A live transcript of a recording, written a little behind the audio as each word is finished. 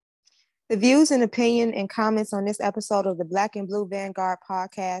The views and opinion and comments on this episode of the Black and Blue Vanguard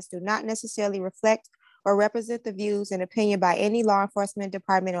podcast do not necessarily reflect or represent the views and opinion by any law enforcement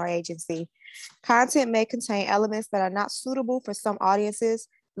department or agency. Content may contain elements that are not suitable for some audiences.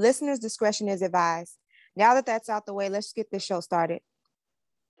 Listeners' discretion is advised. Now that that's out the way, let's get this show started.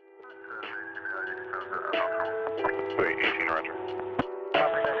 Wait, 18, Roger.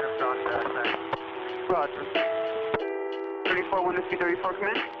 Roger. 34, 1 to 34, come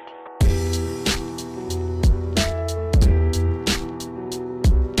in.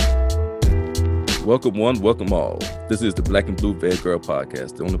 Welcome one, welcome all. This is the Black and Blue Vanguard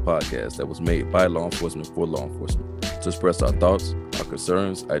podcast, the only podcast that was made by law enforcement for law enforcement. To express our thoughts, our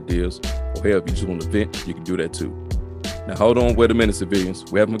concerns, ideas, or hell, if you just want to vent, you can do that too. Now hold on, wait a minute,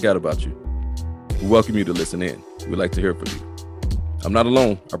 civilians. We haven't forgot about you. We welcome you to listen in. We'd like to hear from you. I'm not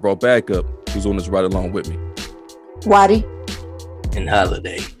alone. I brought backup, who's on this ride along with me. Watty. And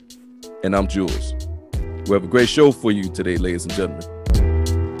Holiday. And I'm Jules. We have a great show for you today, ladies and gentlemen.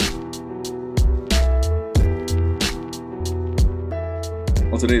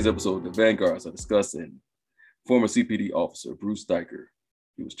 On today's episode, the Vanguards are discussing former CPD officer Bruce Dyker.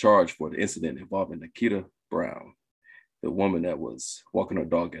 He was charged for the incident involving Nikita Brown, the woman that was walking her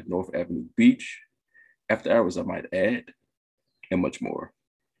dog at North Avenue Beach, after hours, I might add, and much more.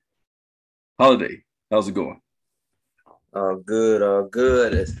 Holiday, how's it going? All good.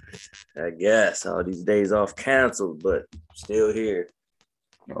 I guess all these days off canceled, but still here.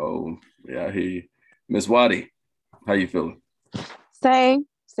 Oh, yeah, I hear you. Miss Watty, how you feeling? Same.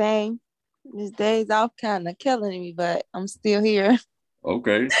 This day's off kind of killing me, but I'm still here.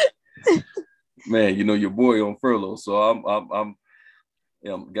 Okay. Man, you know your boy on furlough, so I'm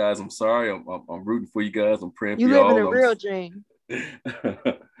guys, I'm sorry. I'm rooting for you guys. I'm praying for y'all. You living a real dream.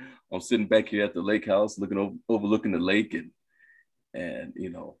 I'm sitting back here at the lake house, overlooking the lake, and you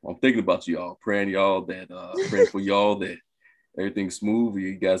know, I'm thinking about y'all, praying for y'all that everything's smooth.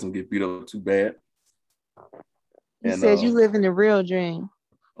 You guys don't get beat up too bad. You said you live in the real dream.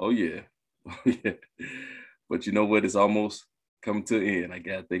 Oh yeah. But you know what? It's almost coming to an end. I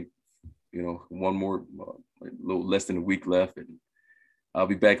gotta think, you know, one more, a little less than a week left, and I'll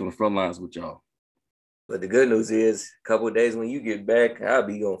be back on the front lines with y'all. But the good news is, a couple of days when you get back, I'll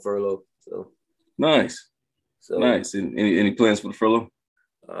be on furlough. So nice. Nice. And any plans for the furlough?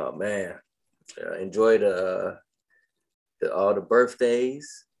 Oh man, enjoy all the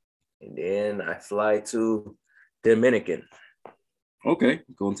birthdays, and then I fly to Dominican. Okay,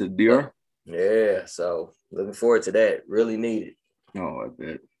 going to the DR. Yeah, so looking forward to that. Really need it. Oh, I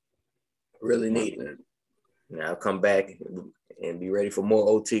bet. Really need it. Now I'll come back and be ready for more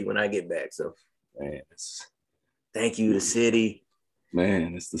OT when I get back. So, man, thank you, the city.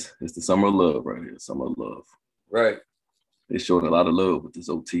 Man, it's the summer of love right here. Summer of love. Right. They're showing a lot of love with this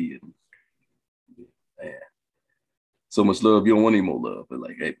OT, and man, so much love. You don't want any more love, but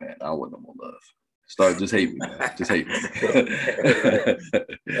like, hey, man, I don't want no more love. Just hate me, man. Just hate me.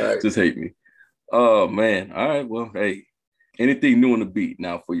 Right. Just hate me. Oh man. All right. Well, hey, anything new on the beat?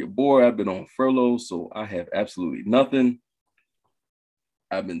 Now for your boy, I've been on furlough, so I have absolutely nothing.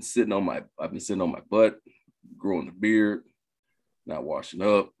 I've been sitting on my butt, growing the beard, not washing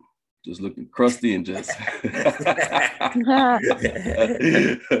up, just looking crusty and just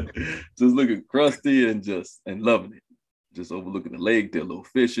looking crusty and loving it. Just overlooking the lake, did a little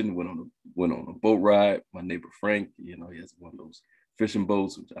fishing, went on a boat ride. My neighbor Frank, you know, he has one of those fishing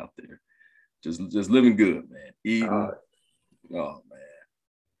boats which out there. Just living good, man. Eating. Oh man.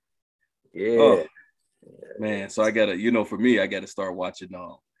 Yeah. Oh, man. So I gotta, you know, for me, I gotta start watching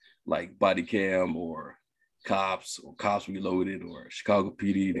like Body Cam or Cops Reloaded or Chicago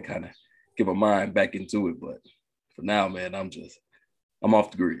PD to kind of get my mind back into it. But for now, man, I'm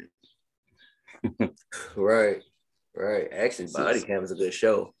off the grid. Right. Actually, Body Cam is a good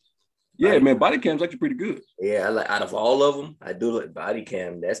show. Yeah, man, Body Cam's actually pretty good. Yeah, I like, out of all of them, I do like Body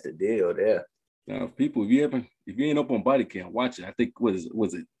Cam. That's the deal there. Now, people, if you ain't up on Body Cam, watch it. I think was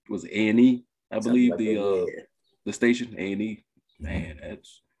it A&E? I believe like the station A&E. Man,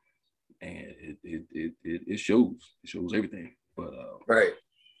 it shows everything. But right.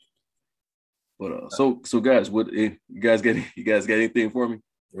 But so guys, what you guys got anything for me?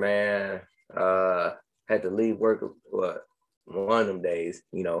 Man, had to leave work one of them days,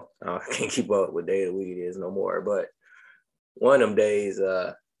 you know. I can't keep up what day of the week it is no more, but one of them days,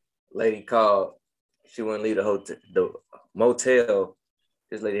 lady called. She wouldn't leave the motel.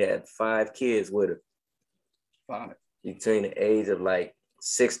 This lady had 5 kids with her. 5 between the age of like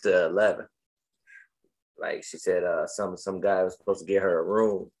 6 to 11. Like she said, some guy was supposed to get her a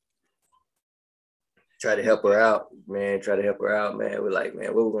room. try to help her out, man. We're like,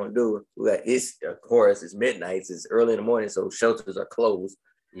 man, what we're gonna do? It's of course it's midnight, it's early in the morning, so shelters are closed.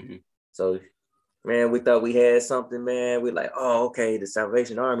 Mm-hmm. So, man, we thought we had something, man. We're like, oh, okay, the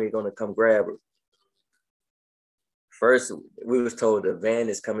Salvation Army are gonna come grab her. First, we was told the van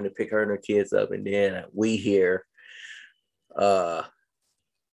is coming to pick her and her kids up, and then we hear,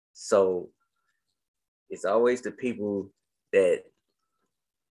 so it's always the people that,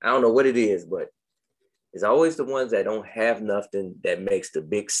 I don't know what it is, but it's always the ones that don't have nothing that makes the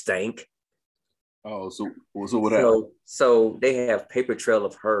big stank. Oh, so what happened? So they have paper trail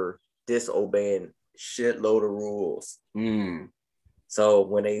of her disobeying shitload of rules. So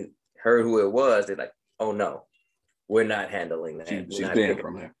when they heard who it was, they're like, oh no, we're not handling that. She's banned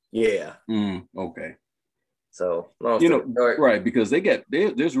from there. Yeah. Okay. So right, because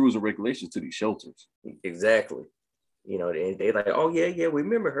there's rules and regulations to these shelters. Exactly. And they like, oh yeah, we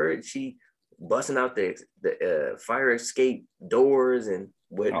remember her. She busting out the fire escape doors and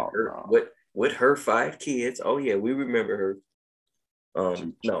with her 5 kids. Oh yeah, we remember her.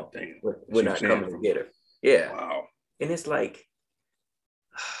 No, we're not coming to get her. Yeah. Wow. And it's like,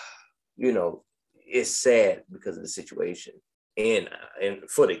 it's sad because of the situation and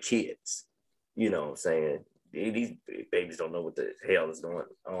for the kids, what I'm saying, these babies don't know what the hell is going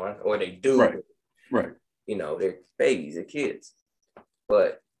on, or they do. Right. They're babies, they're kids.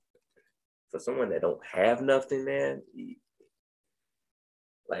 But for someone that don't have nothing, man,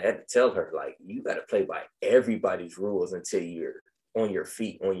 like I had to tell her, like, you got to play by everybody's rules until you're on your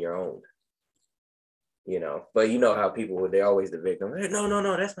feet on your own. But you know how people, they're always the victim. Hey,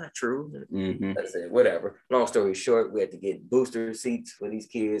 no, that's not true. Mm-hmm. I said, whatever. Long story short, we had to get booster seats for these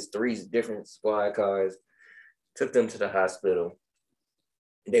kids, 3 different squad cars, took them to the hospital.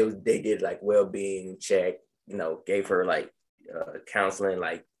 They did like well-being check, gave her like counseling,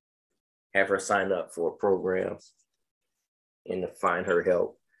 like have her sign up for programs and to find her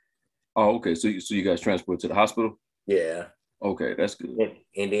help. Oh, okay. So you guys transported to the hospital? Yeah. Okay, that's good.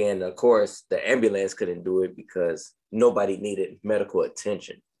 And then of course the ambulance couldn't do it because nobody needed medical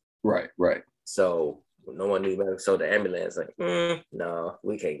attention. Right. So no one needed medical. So the ambulance like, no,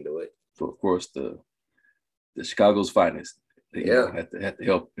 we can't do it. So of course the Chicago's finest. Had to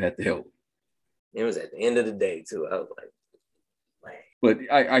help. It was at the end of the day too. I was like, man. But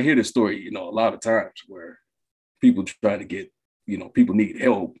I hear the story, a lot of times where people try to get, people need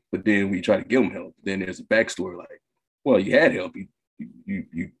help, but then we try to give them help. Then there's a backstory like, well, you had help,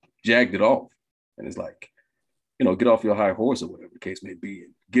 you jagged it off, and it's like, get off your high horse or whatever the case may be,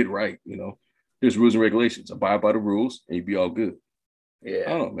 and get right. There's rules and regulations. Abide by the rules, and you be all good. Yeah. I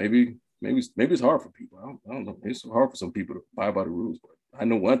don't know. Maybe it's hard for people. I don't know. It's hard for some people to abide by the rules, but I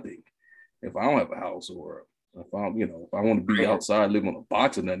know one thing: if I don't have a house, or if I want to be outside, live on a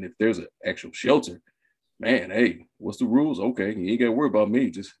box or nothing, if there's an actual shelter, man, hey, what's the rules? Okay, you ain't got to worry about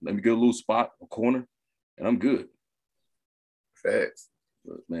me. Just let me get a little spot, a corner, and I'm good. Facts.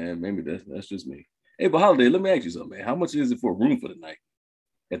 But man, maybe that's just me. Hey, but Holiday, let me ask you something, man. How much is it for a room for the night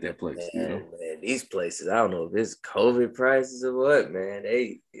at that place? Man, these places, I don't know if it's COVID prices or what, man.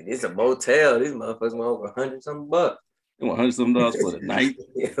 It's a motel. These motherfuckers want over $100-something. They want $100-something for the night.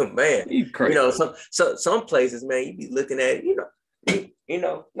 Yeah, man. You crazy. Some places, man, you be looking at,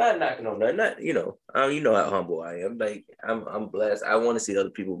 not knocking on that, not, how humble I am. Like, I'm blessed. I want to see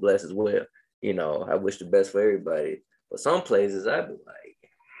other people blessed as well. I wish the best for everybody. But some places, I'd be like,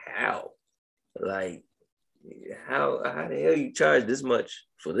 how? Like, how the hell you charge this much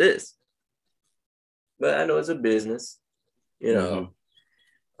for this? But I know it's a business,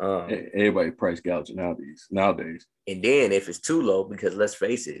 Everybody price gouging nowadays. And then if it's too low, because let's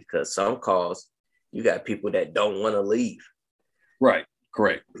face it, because some calls, you got people that don't want to leave. Right,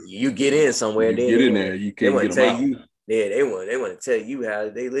 correct. You get in somewhere, get in there, you can't get them out. They want to tell you how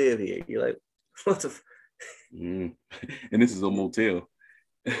they live here. You're like, what the and this is a motel.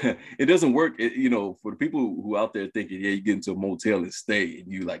 It doesn't work, for the people who out there thinking, yeah, you get into a motel and stay,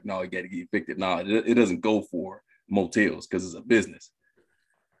 and you like, no, you got to get evicted. No, it doesn't go for motels because it's a business.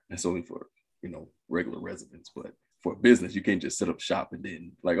 It's only for, regular residents. But for a business, you can't just set up shop and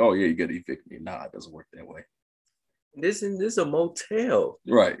then like, oh yeah, you got to evict me. Nah, it doesn't work that way. This is a motel.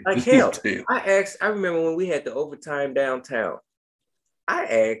 Right. Like hell. I remember when we had the overtime downtown, I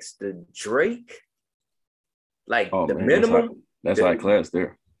asked the Drake, minimum. That's high class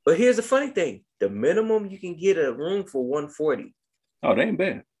there. But here's the funny thing: the minimum you can get a room for $140. Oh, that ain't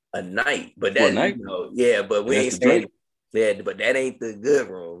bad. A night, but that night, but we ain't saying. Yeah, but that ain't the good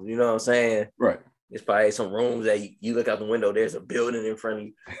room. You know what I'm saying? Right. It's probably some rooms that you look out the window. There's a building in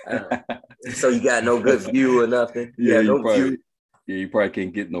front of you, so you got no good view or nothing. Yeah, no view. Yeah, you probably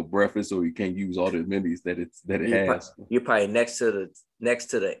can't get no breakfast, or you can't use all the amenities that it has. You're probably next to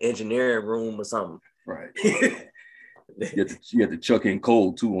the engineering room or something. Right. You have to chuck in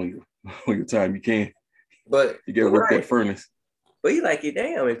cold too on your time. You can't. But you got to work that furnace. But you like,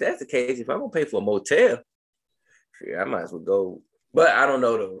 damn, if that's the case, if I'm gonna pay for a motel, I might as well go. But I don't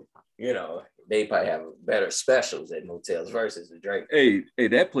know they probably have better specials at motels versus the drink. Hey,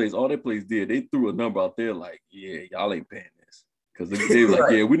 that place did. They threw a number out there like, yeah, y'all ain't paying this. Because they were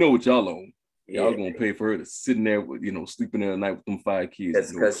like, yeah, we know what y'all own. Y'all gonna pay for her to sitting there with, sleeping there at night with them 5 kids.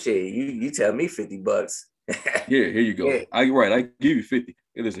 That's because shit, you tell me $50. Yeah, here you go. Yeah. I give you 50.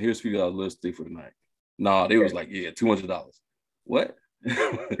 Hey, listen, here's $50. Let's stay for the night. Nah, they was like, yeah, $200. What?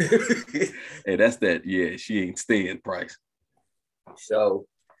 Hey, that's that. Yeah, she ain't staying price. So,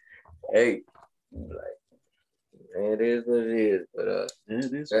 hey, it is what it is. But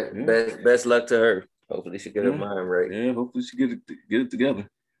it is. Best luck to her. Hopefully she get her mind right. Yeah, hopefully she get it together.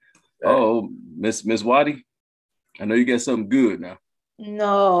 Right. Oh, Miss Watty, I know you got something good now.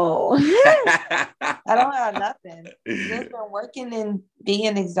 No, I don't have nothing. Just been working and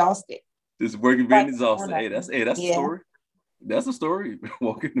being exhausted. Just working, being exhausted. Hey, that's a story. That's a story.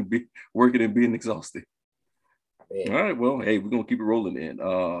 working and being exhausted. Yeah. All right. Well, hey, we're gonna keep it rolling then.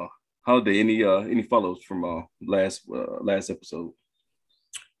 Holiday, any follows from last episode?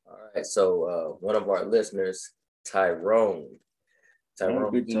 All right. So one of our listeners, Tyrone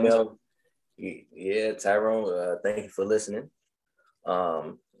emailed. Yeah, Tyrone. Thank you for listening.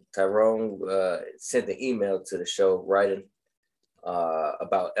 Tyrone sent an email to the show writing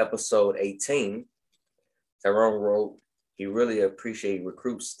about episode 18. Tyrone wrote, he really appreciated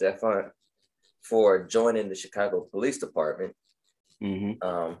recruit Stefan for joining the Chicago Police Department.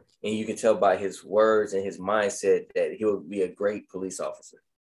 Mm-hmm. And you can tell by his words and his mindset that he would be a great police officer.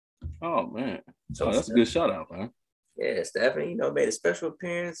 Oh man, so that's a good shout out, man. Yeah, Stephanie, made a special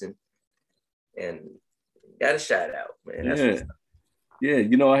appearance and got a shout out, man. That's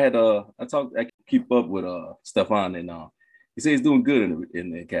I keep up with Stefan, and he says he's doing good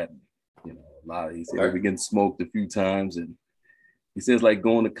in the academy. A lot. He said we getting smoked a few times, and he says like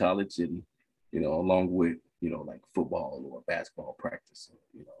going to college and along with like football or basketball practice.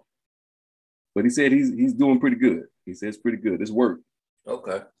 But he said he's doing pretty good. He says pretty good. It's work.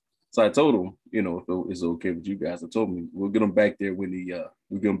 Okay. So I told him, if it's okay with you guys, I told him we'll get him back there when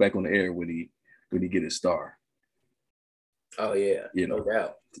we'll get him back on the air when he get his star. Oh yeah, no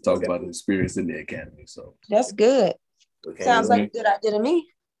doubt. To talk about his experience in the academy. So that's good. Sounds like a good idea to me.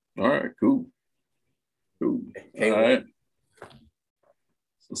 All right, cool. All right.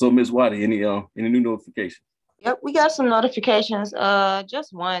 So Miss Watty, any new notifications? Yep, we got some notifications.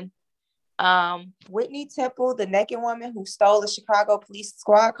 Just one. Whitney Temple, the naked woman who stole the Chicago police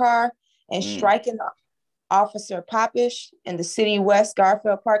squad car and striking Officer Popish in the city West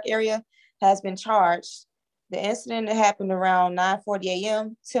Garfield Park area, has been charged. The incident that happened around 9:40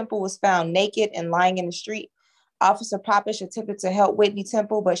 a.m. Temple was found naked and lying in the street. Officer Popish attempted to help Whitney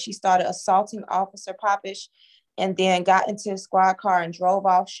Temple, but she started assaulting Officer Popish and then got into his squad car and drove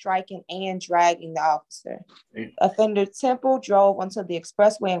off, striking and dragging the officer. Offender Temple drove onto the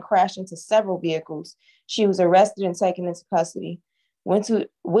expressway and crashed into several vehicles. She was arrested and taken into custody.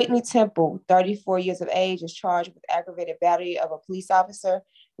 Whitney Temple, 34 years of age, is charged with aggravated battery of a police officer,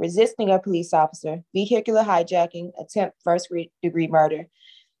 resisting a police officer, vehicular hijacking, attempt first-degree murder,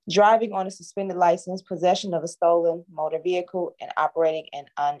 driving on a suspended license, possession of a stolen motor vehicle, and operating an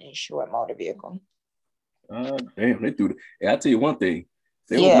uninsured motor vehicle. Damn, they threw the. Hey, I tell you one thing.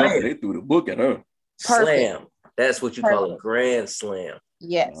 They threw the book at her. Perfect. Slam. That's what you call a grand slam.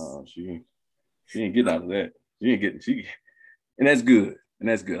 Yes. She ain't getting out of that. And that's good.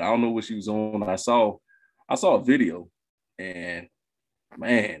 I don't know what she was on. I saw a video, and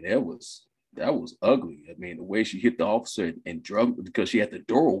man, that was ugly. I mean, the way she hit the officer and drug because she had the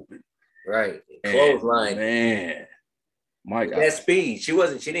door open. Right. Clothesline. Man. My God. That speed. She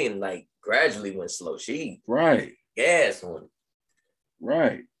didn't like gradually went slow. She gas on it.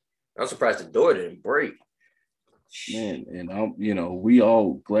 Right. I'm surprised the door didn't break. Man, and we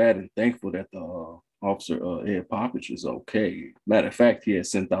all glad and thankful that the officer Ed Poppich is okay. Matter of fact, he had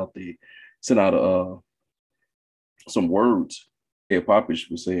sent out some words. Ed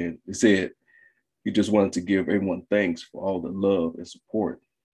Poppich was saying, he said he just wanted to give everyone thanks for all the love and support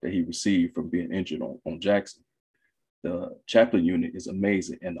that he received from being injured on Jackson. The chaplain unit is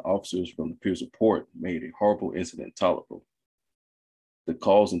amazing, and the officers from the peer support made a horrible incident tolerable. The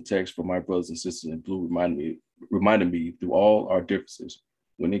calls and texts from my brothers and sisters in blue reminded me through all our differences,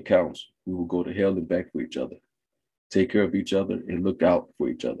 when it counts, we will go to hell and back for each other. Take care of each other and look out for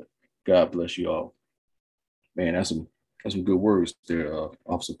each other. God bless you all. Man, that's some That's some good words there,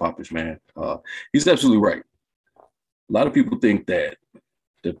 Officer Popish, man. He's absolutely right. A lot of people think that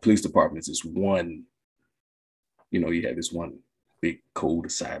the police department is one, you have this one big code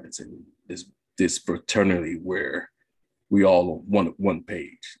of silence and this fraternity where we all on one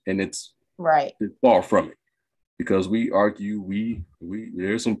page, and it's far from it, because we argue, we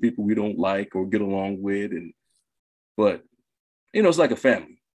there's some people we don't like or get along with, but it's like a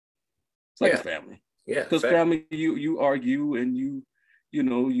family. It's like a family. Yeah, because family, you argue and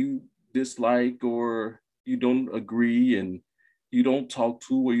you dislike or you don't agree and you don't talk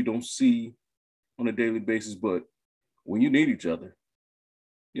to or you don't see on a daily basis, but when you need each other,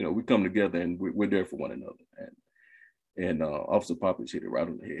 we come together and we're there for one another. And Officer Popish hit it right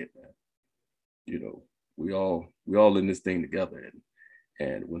on the head, man. We all in this thing together,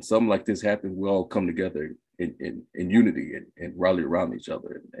 and when something like this happens, we all come together in unity and rally around each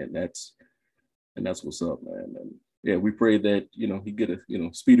other, and that's what's up, man. And yeah, we pray that he get a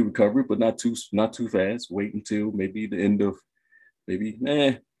speedy recovery, but not too fast. Wait until maybe the end of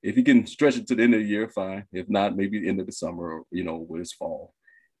if he can stretch it to the end of the year, fine. If not, maybe the end of the summer or when it's fall.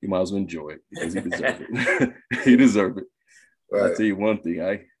 He might as well enjoy it because he deserves it. He deserves it. Right. I'll tell you one thing,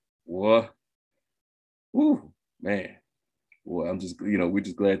 man. Well, I'm just we're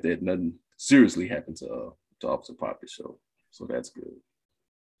just glad that nothing seriously happened to Officer Popish, so that's good.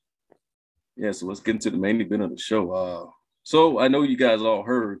 Yeah, so let's get into the main event of the show. So I know you guys all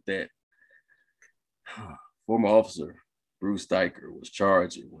heard that former officer Bruce Dyker was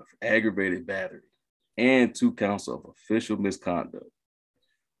charged with aggravated battery and 2 counts of official misconduct.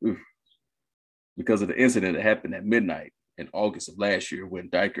 Oof. Because of the incident that happened at midnight in August of last year when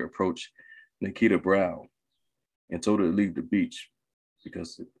Dyker approached Nikita Brown and told her to leave the beach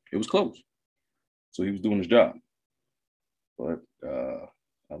because it was closed. So he was doing his job. But I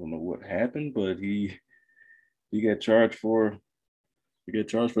don't know what happened, but he got charged for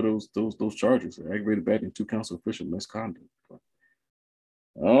those charges, aggravated battery and 2 counts of official misconduct.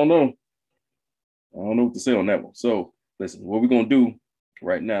 I don't know what to say on that one. So listen, what we're gonna do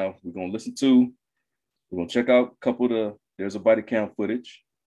right now, we're gonna check out a couple of there's a body cam footage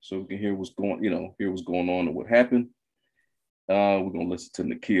so we can hear what's going on and what happened. We're gonna listen to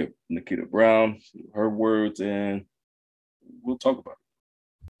Nikita Brown, her words, and we'll talk about it.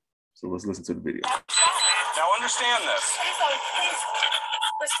 So let's listen to the video. Now understand this. Please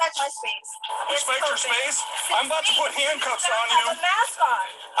respect my space. Respect your space? I'm about to put handcuffs on you. I have a mask on.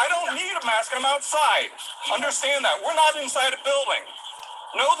 I don't need a mask. I'm outside. Understand that. We're not inside a building.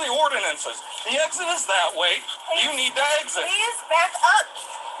 Know the ordinances. The exit is that way. Please, you need to exit. Please back up.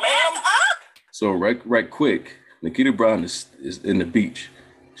 Ma'am. Back up. So right quick, Nikita Brown is in the beach.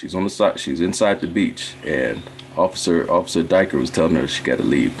 She's on the side. She's inside the beach, and Officer Dyker was telling her she got to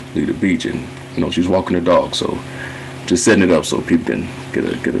leave the beach, and she's walking her dog. So just setting it up so people can get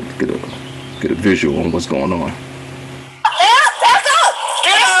a visual on what's going on. Back up.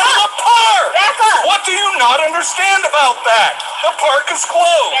 Get out of the park. Back up. What do you not understand about that? The park is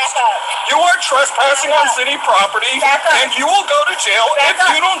closed. Back up. You are trespassing on city property, and you will go to jail if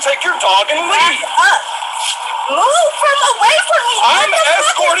you don't take your dog and leave. Back up. Move away from me. I'm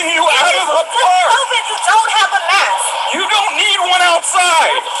escorting you out of the park. COVID, you don't have a mask. You don't need one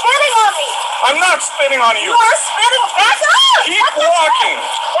outside. You're spitting on me. I'm not spitting on you. You are spitting. Back up. Keep walking.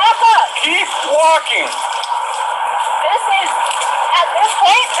 Back up. Keep walking. At this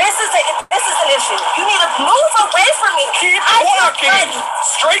point, this is an issue. You need to move away from me. Keep walking.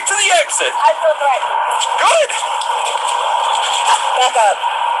 Straight to the exit. I feel threatened. Good. Back up.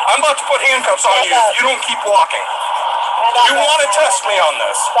 I'm about to put handcuffs on you. You don't keep walking. You want to test me on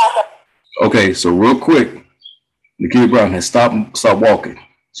this. Back up. Okay, so real quick, Nikita Brown has stopped walking.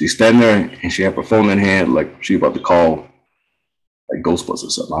 She's standing there and she had her phone in hand, like she about to call like Ghostbusters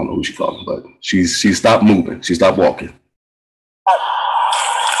or something. I don't know who she calling, but she stopped moving. She stopped walking.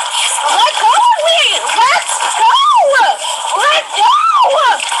 Let go of me! Let go! Let go!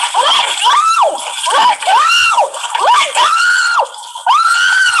 Let go! Let go! Let go!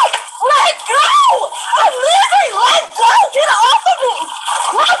 Let go! I'm leaving! Let go! Get off of me!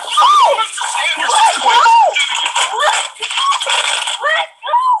 Let go! Let go! Let go! Let go!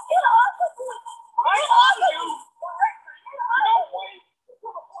 Get off of me! Get off of me!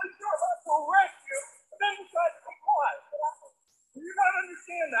 You gotta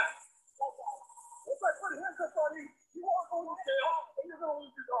understand that. If I put handcuffs on you, you won't go to jail and you're gonna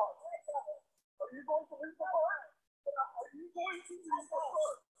lose your dog. Are you going to leave the park? Are you going to leave the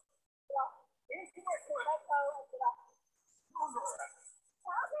park? Answer my question.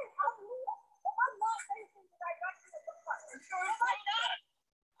 I'm not facing the direction of the park. You're facing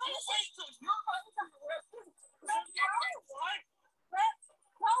the direction.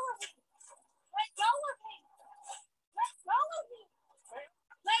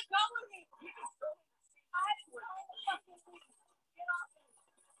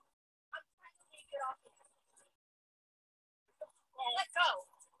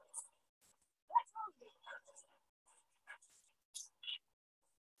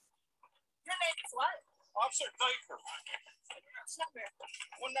 Officer Dyker.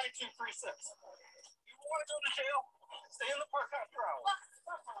 19236. You want to go to jail? Stay in the park after hours.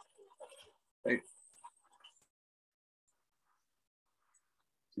 Hey.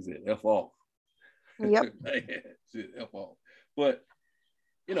 She said F off. Yep. She said F off. But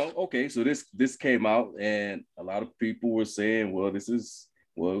okay, so this came out and a lot of people were saying, well, it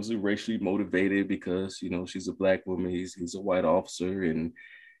was racially motivated because she's a black woman, he's a white officer, and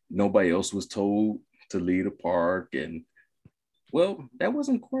nobody else was told to leave the park. And well, that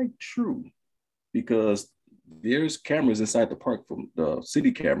wasn't quite true, because there's cameras inside the park from the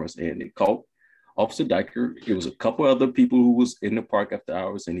city cameras, and it caught Officer Dyker. It was a couple other people who was in the park after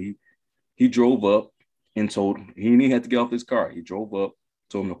hours, and he drove up and told him he didn't have to get off his car. He drove up,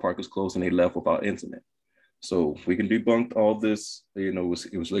 told him the park was closed, and they left without incident. So we can debunk all this. It was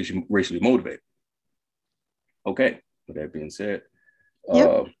racially motivated. Okay. With that being said,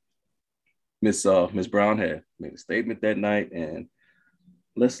 Yep. Miss Brown had made a statement that night, and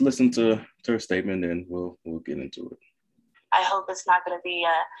let's listen to her statement, and we'll get into it. I hope it's not going to be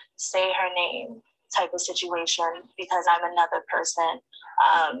a say her name type of situation, because I'm another person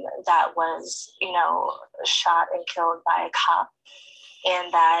that was, shot and killed by a cop,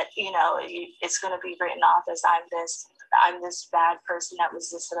 and that, it's going to be written off as I'm this bad person that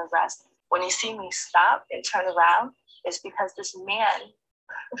resisted arrest. When you see me stop and turn around, it's because this man,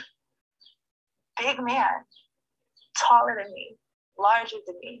 big man, taller than me, larger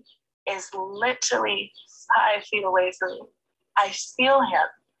than me, is literally 5 feet away from me. I feel him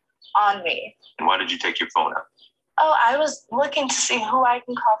on me. And why did you take your phone out? Oh, I was looking to see who I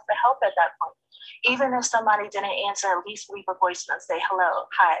can call for help at that point. Even if somebody didn't answer, at least leave a voicemail and say, hello,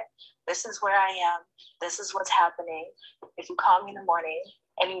 hi, this is where I am. This is what's happening. If you call me in the morning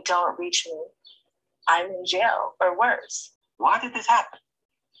and you don't reach me, I'm in jail or worse. Why did this happen?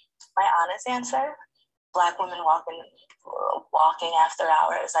 My honest answer, Black women walking after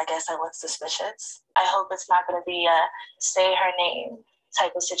hours, I guess I look suspicious. I hope it's not going to be a say her name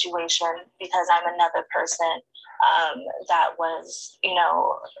type of situation, because I'm another person that was,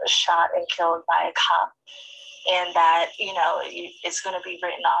 shot and killed by a cop, and that, it's going to be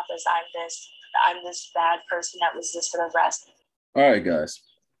written off as I'm this bad person that resisted arrest. All right, guys.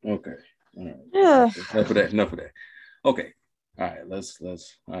 Okay. All right. Yeah. Enough of that. Okay. All right. Let's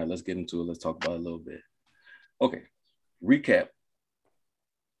get into it. Let's talk about it a little bit. Okay. Recap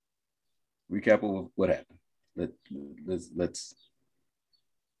of what happened. Let's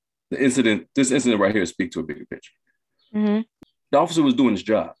this incident right here speak to a bigger picture. Mm-hmm. The officer was doing his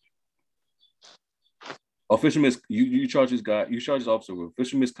job. Official you charge this officer with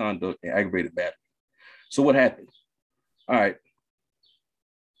official misconduct and aggravated battery. So what happened? All right.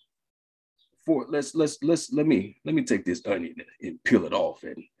 Let me take this onion and peel it off,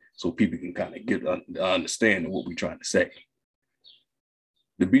 and so people can kind of get understand what we're trying to say.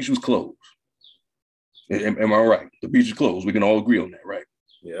 The beach was closed. Am I right? The beach is closed. We can all agree on that, right?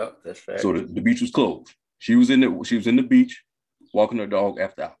 Yeah, that's fact. So the beach was closed. She was in the beach walking her dog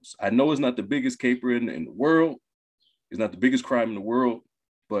after hours. I know it's not the biggest caper in the world. It's not the biggest crime in the world,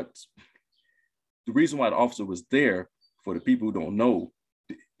 but the reason why the officer was there, for the people who don't know,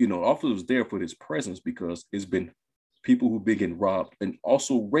 the officer was there for his presence because it's been people who've been getting robbed and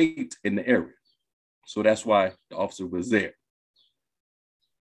also raped in the area. So that's why the officer was there.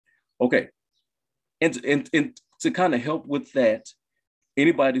 Okay. And to kind of help with that,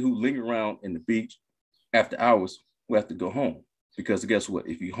 anybody who linger around in the beach after hours will have to go home, because guess what?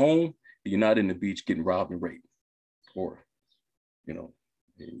 If you're home, you're not in the beach getting robbed and raped, or,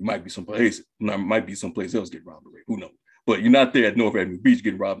 it might be someplace else getting robbed and raped. Who knows? But you're not there at North Avenue Beach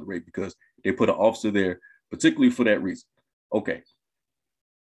getting robbed and raped because they put an officer there, particularly for that reason. Okay.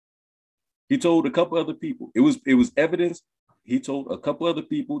 He told a couple other people. It was evidence. He told a couple other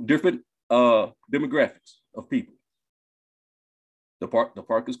people, different demographics of people. The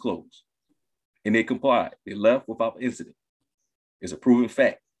park is closed, and they complied. They left without incident. It's a proven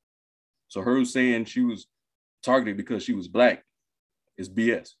fact. So her saying she was targeted because she was Black is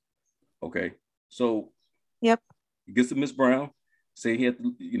BS. Okay, so yep. He gets to Miss Brown, saying she had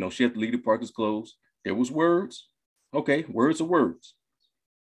to leave, the park is closed. There was words. Okay, words are words.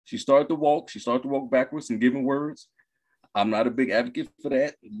 She started to walk backwards and giving words. I'm not a big advocate for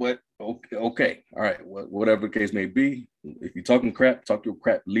that, but okay. All right, whatever the case may be. If you're talking crap, talk your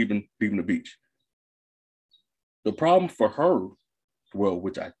crap, leaving the beach. The problem for her, well,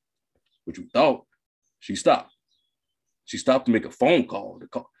 which we thought, she stopped. She stopped to make a phone call.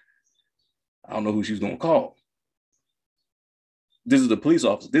 I don't know who she's going to call. This is a police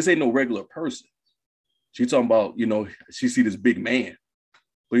officer. This ain't no regular person. She's talking about, she see this big man,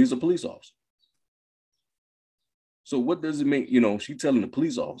 but he's a police officer. So what does it mean? You know, she telling the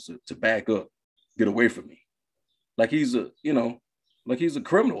police officer to back up, get away from me. Like he's a, you know, like he's a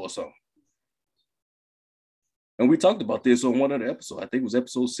criminal or something. And we talked about this on one of the episodes. I think it was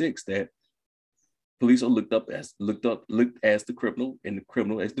episode 6, that police are looked as the criminal and the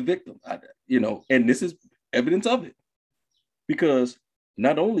criminal as the victim. You know, and this is evidence of it. Because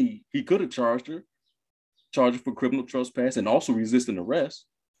not only he could have charged her for criminal trespass and also resisting arrest,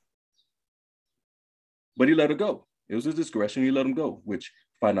 but he let her go. It was his discretion. He let him go, which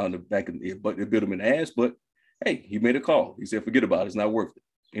find out in the back of the but it bit him in the ass. But hey, he made a call. He said, forget about it. It's not worth it.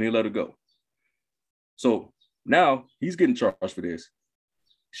 And he let her go. So now he's getting charged for this.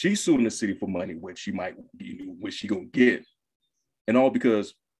 She's suing the city for money, which she might, which she gonna get. And all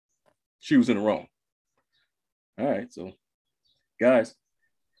because she was in the wrong. All right, so guys,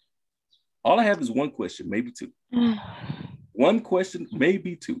 all I have is one question, maybe two. One question,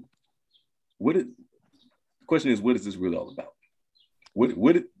 maybe two. The question is, what is this really all about?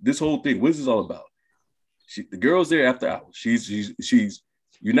 This whole thing, what is this all about? The girl's there after hours.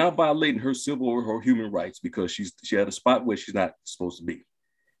 You're not violating her civil or her human rights because she had a spot where she's not supposed to be.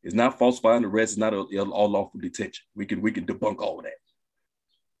 It's not falsifying arrest. It's not all lawful detention. We can debunk all of that.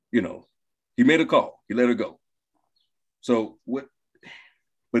 You know, he made a call. He let her go. So what?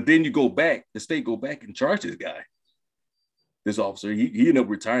 But then you go back. The state go back and charge this guy. This officer. He ended up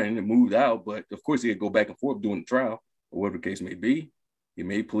retiring and moved out. But of course, he had to go back and forth doing the trial or whatever the case may be. He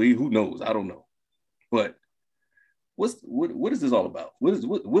may plead. Who knows? I don't know. But what is this all about?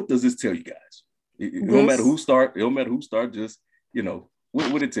 What does this tell you guys? It don't matter who start. It don't matter who start. Just, you know,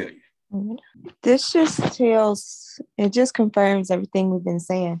 what would it tell you? This just confirms everything we've been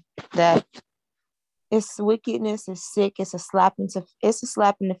saying, that it's wickedness, it's sick, it's a slap in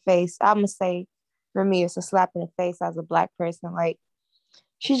the face. I'm gonna say, for me, it's a slap in the face as a Black person. Like,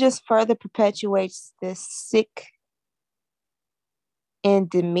 she just further perpetuates this sick and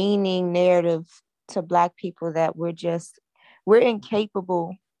demeaning narrative to Black people that we're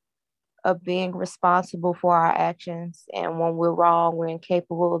incapable of being responsible for our actions, and when we're wrong, we're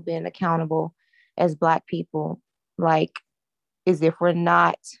incapable of being accountable as Black people. Like, as if we're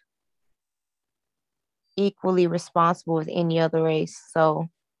not equally responsible as any other race. So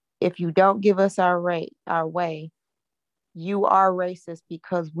if you don't give us our way, you are racist,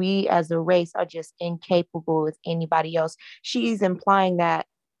 because we as a race are just incapable as anybody else. She's implying that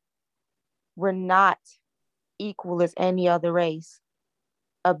we're not equal as any other race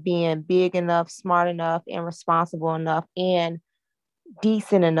of being big enough, smart enough, and responsible enough, and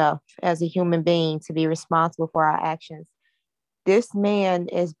decent enough as a human being to be responsible for our actions. This man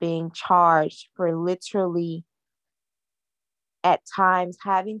is being charged for literally, at times,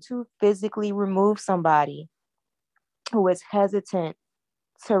 having to physically remove somebody who is hesitant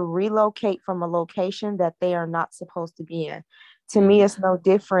to relocate from a location that they are not supposed to be in. To me, it's no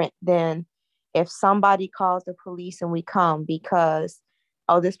different than if somebody calls the police and we come because,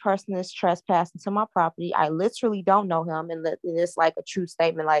 oh, this person is trespassing to my property. I literally don't know him. And it's like a true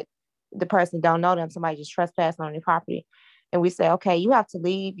statement, like the person don't know them. Somebody just trespassing on their property. And we say, okay, you have to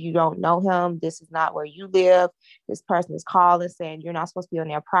leave. You don't know him. This is not where you live. This person is calling saying you're not supposed to be on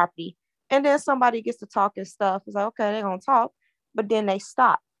their property. And then somebody gets to talking stuff. It's like, okay, they're going to talk. But then they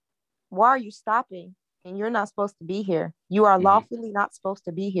stop. Why are you stopping? And you're not supposed to be here. You are lawfully not supposed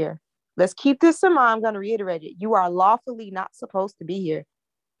to be here. Let's keep this in mind. I'm going to reiterate it. You are lawfully not supposed to be here.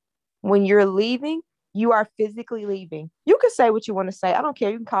 When you're leaving, you are physically leaving. You can say what you want to say. I don't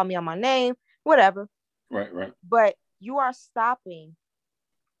care. You can call me on my name, whatever. Right. But you are stopping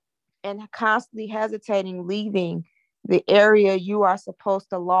and constantly hesitating, leaving the area you are supposed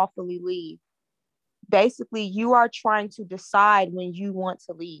to lawfully leave. Basically, you are trying to decide when you want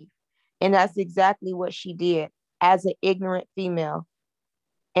to leave. And that's exactly what she did as an ignorant female.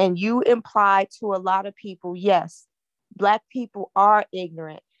 And you implied to a lot of people, yes, Black people are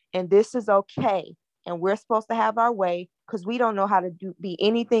ignorant and this is okay. And we're supposed to have our way because we don't know how to be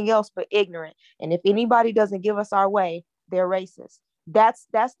anything else but ignorant. And if anybody doesn't give us our way, they're racist. That's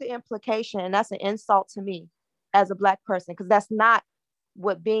the implication. And that's an insult to me as a Black person, because that's not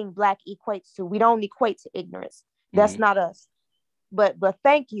what being Black equates to. We don't equate to ignorance. That's not us. But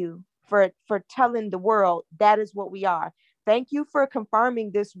thank you for telling the world that is what we are. Thank you for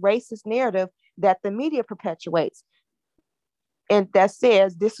confirming this racist narrative that the media perpetuates. And that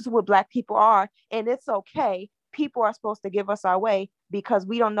says this is what Black people are. And it's okay. People are supposed to give us our way because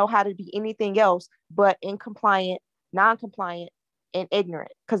we don't know how to be anything else but incompliant, non-compliant, and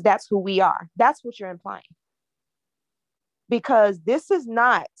ignorant, because that's who we are. That's what you're implying. Because this is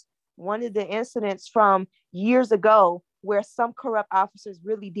not one of the incidents from years ago where some corrupt officers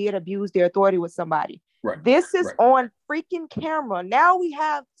really did abuse their authority with somebody. Right. This is on freaking camera. Now we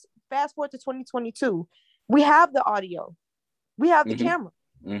have, fast forward to 2022, we have the audio. We have the camera.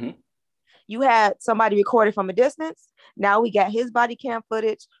 Mm-hmm. You had somebody recorded from a distance. Now we got his body cam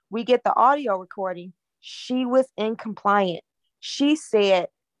footage. We get the audio recording. She was incompliant. She said,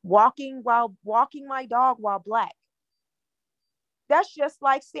 walking my dog while black. That's just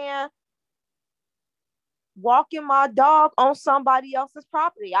like saying, walking my dog on somebody else's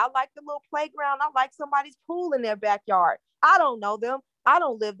property. I like the little playground. I like somebody's pool in their backyard. I don't know them. I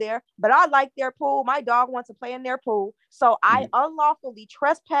don't live there, but I like their pool. My dog wants to play in their pool. So I unlawfully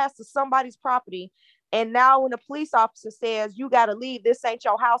trespass to somebody's property. And now when the police officer says, you got to leave, this ain't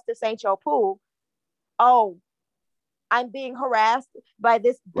your house, this ain't your pool. Oh, I'm being harassed by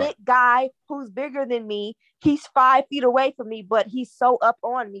this big guy who's bigger than me. He's 5 feet away from me, but he's so up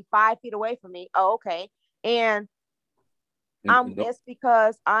on me, 5 feet away from me. Oh, okay. And it's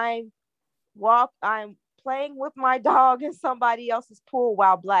because I'm playing with my dog in somebody else's pool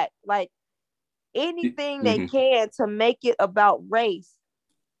while black. Like, anything they can to make it about race.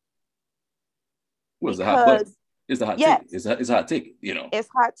 Well, it's a hot button. It's a hot ticket. It's a hot ticket, you know. It's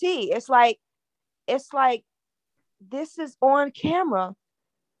hot tea. It's like this is on camera.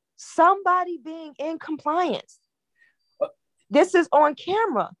 Somebody being in compliance. This is on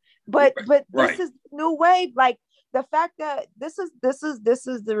camera. But this is the new wave. Like, the fact that this is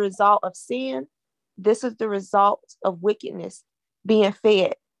the result of sin. This is the result of wickedness being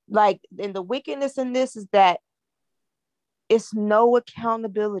fed. Like, and the wickedness in this is that it's no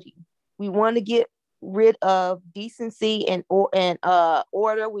accountability. We want to get rid of decency and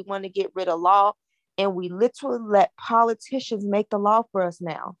order. We want to get rid of law, and we literally let politicians make the law for us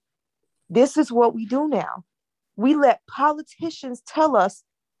now. This is what we do now. We let politicians tell us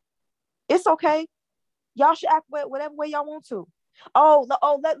it's okay. Y'all should act whatever way y'all want to.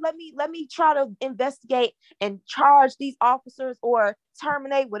 Let me try to investigate and charge these officers or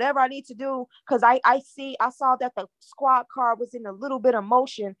terminate whatever I need to do, because I saw that the squad car was in a little bit of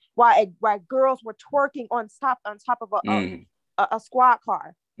motion while girls were twerking on top of a squad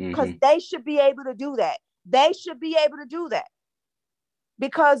car, because they should be able to do that. They should be able to do that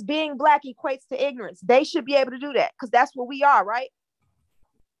because being black equates to ignorance. They should be able to do that because that's what we are, right?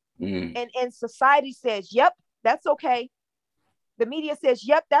 And society says, yep, that's okay. The media says,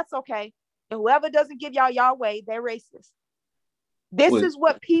 yep, that's okay. And whoever doesn't give y'all way, they're racist. This is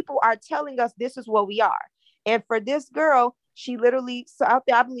what people are telling us. This is what we are. And for this girl, she literally, so out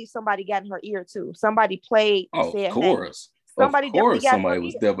there, I believe somebody got in her ear too. Somebody played. Oh, said, of course. Hey, somebody of course, definitely somebody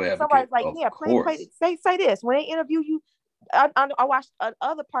was devil advocate. Somebody's like, yeah, play, say this. When they interview you, I watched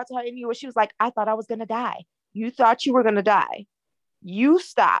other parts of her interview where she was like, I thought I was going to die. You thought you were going to die. You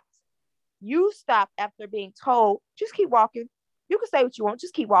stopped. You stopped after being told, just keep walking. You can say what you want.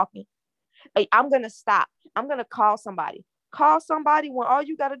 Just keep walking. Like, I'm going to stop. I'm going to call somebody. Call somebody when all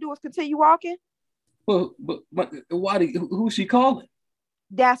you got to do is continue walking. Well, but Watty, who's she calling?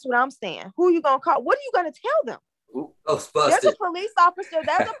 That's what I'm saying. Who you going to call? What are you going to tell them? There's a police officer.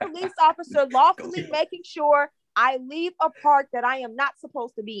 There's a police officer lawfully making sure I leave a park that I am not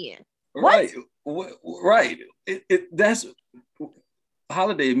supposed to be in. Right. Right. That's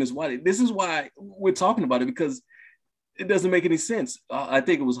holiday, Miss Watty. This is why we're talking about it, because it doesn't make any sense. I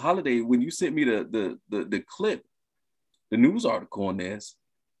think it was Holiday when you sent me the clip, the news article on this.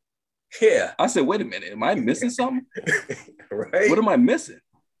 Yeah. I said, wait a minute, am I missing something? Right. What am I missing?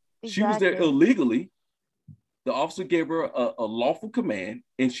 Exactly. She was there illegally. The officer gave her a lawful command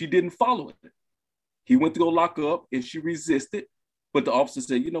and she didn't follow it. He went to go lock her up and she resisted. But the officer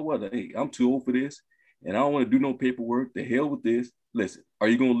said, you know what? Hey, I'm too old for this and I don't want to do no paperwork. The hell with this. Listen, are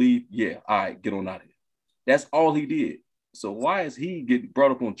you going to leave? Yeah. All right, get on out of here. That's all he did. So why is he getting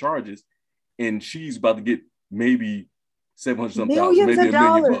brought up on charges and she's about to get maybe $700,000, maybe $1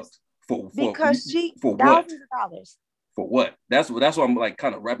 million for what? For what? That's what I'm like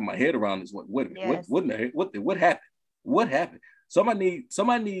kind of wrapping my head around is wait a minute, yes. What happened? What happened? Somebody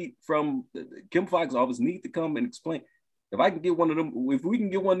need from Kim Fox's office need to come and explain. If I can get one of them, if we can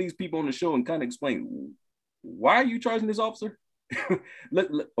get one of these people on the show and kind of explain why are you charging this officer?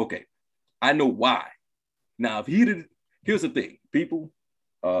 Okay, I know why. Now, if he did, here's the thing, people,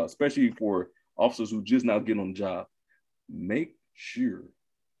 especially for officers who just now get on the job, make sure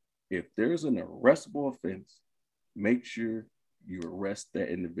if there's an arrestable offense, make sure you arrest that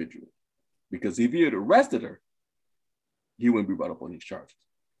individual. Because if you had arrested her, he wouldn't be brought up on these charges.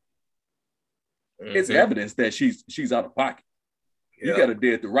 Mm-hmm. It's evidence that she's out of pocket. You got her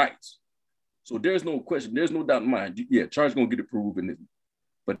dead at the rights. So there's no question, there's no doubt in mind. Yeah, charge gonna get approved.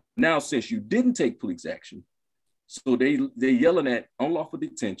 But now, since you didn't take police action, So they yelling at unlawful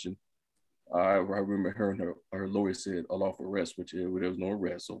detention. I remember her lawyer said unlawful arrest, which there was no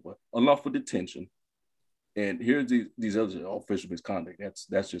arrest, so but unlawful detention. And here's these other official misconduct.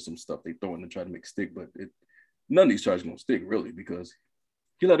 That's just some stuff they throw in and try to make stick, but none of these charges gonna stick really because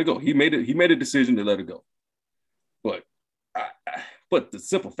he let it go. He made a decision to let it go. But but the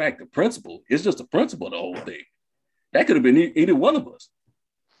simple fact, the principle is just the principle of the whole thing. That could have been either one of us.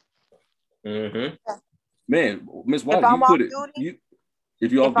 Mm-hmm. Man, Miss Watty, you put it.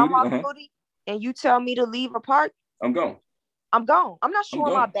 If you're off duty, and you tell me to leave a park, I'm gone. I'm gone. I'm not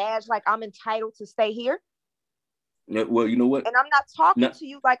showing my badge like I'm entitled to stay here. Yeah, well, you know what? And I'm not talking to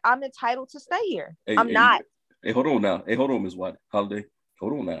you like I'm entitled to stay here. I'm not. Hey, hold on now. Hey, hold on, Miss Watty. Holiday.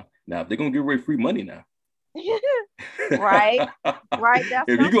 Hold on now. Now, if they're gonna give away free money now. Right. That's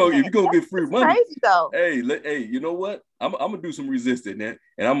if you go get free money, crazy though. Hey, you know what? I'm gonna do some resisting, man,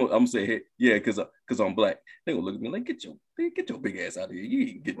 and I'm gonna say, hey, yeah, because I'm black. They gonna look at me like, get your big ass out of here. You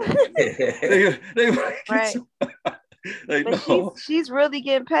ain't getting no money. Right. Like, but she's really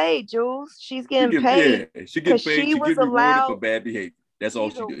getting paid, Jules. She's getting paid. Yeah, she getting paid. She get rewarded for bad behavior. That's all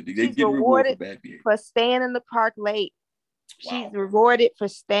she do. They get rewarded for bad behavior. For staying in the park late. Wow. She's rewarded for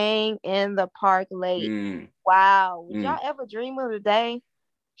staying in the park late. Wow. Would y'all ever dream of the day?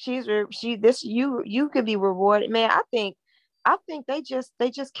 You could be rewarded. Man, I think they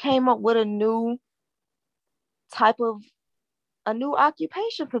just came up with a new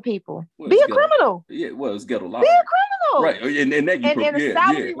occupation for people. Be a criminal. Yeah, well, it's ghetto law. Be a criminal. Right. And that the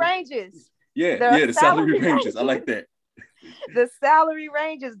salary ranges. Yeah, the salary ranges. I like that. The salary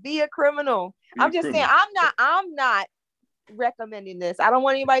ranges. Be a criminal. I'm just saying, I'm not recommending this. I don't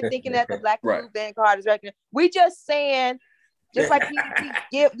want anybody thinking that the Black and Blue Vanguard is recommending. We just saying, just like we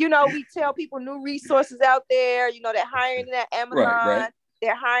give, we tell people new resources out there, they're hiring at Amazon,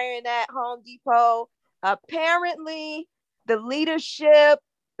 they're hiring at Home Depot. Apparently, the leadership,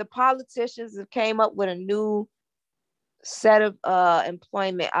 the politicians have came up with a new set of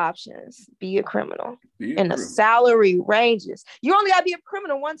employment options. Be a criminal. The salary ranges. You only gotta be a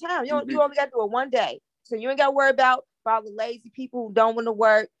criminal one time. You only gotta do it one day. So you ain't gotta worry about all the lazy people who don't want to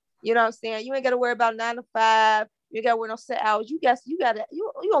work. You know what I'm saying? You ain't gotta worry about 9 to 5. You ain't gotta worry no set hours. You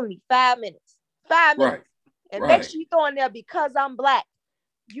only need 5 minutes. 5 minutes. And make sure you throw in there because I'm black.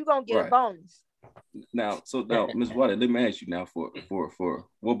 You gonna get a bonus. Now, Ms. Watty, let me ask you now for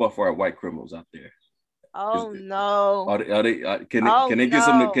what about for our white criminals out there? Oh no! Are they? Can they get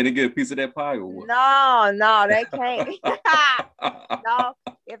some? Can they get a piece of that pie or what? No, they can't. No,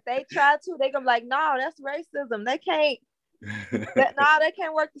 if they try to, they gonna be like, no, that's racism. They can't. They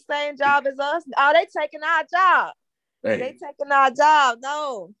can't work the same job as us. Oh, they taking our job. Hey. They taking our job.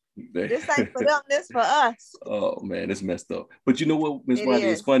 No. This ain't for them, this for us. Oh man, it's messed up. But you know what, Miss Watty,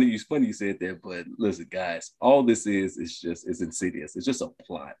 it's funny you said that, but listen, guys, all this is insidious. It's just a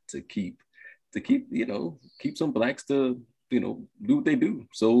plot to keep some blacks to do what they do.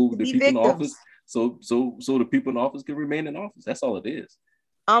 So the people in office, so the people in office can remain in office. That's all it is.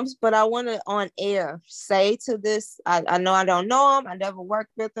 But I want to on air say to this, I know I don't know him, I never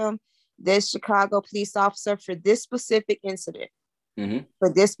worked with him, this Chicago police officer for this specific incident. Mm-hmm. For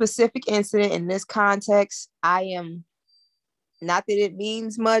this specific incident in this context, I am not that it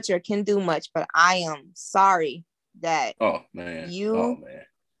means much or can do much, but I am sorry that you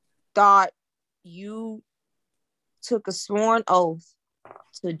thought you took a sworn oath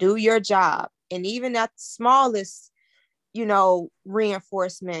to do your job, and even at the smallest,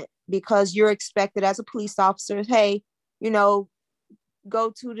 reinforcement, because you're expected as a police officer, hey,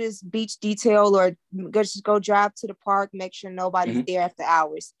 go to this beach detail or just go drive to the park, make sure nobody's there after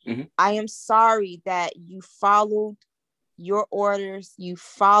hours. Mm-hmm. I am sorry that you followed your orders, you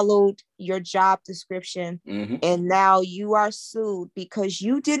followed your job description, and now you are sued because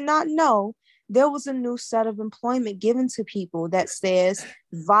you did not know there was a new set of employment given to people that says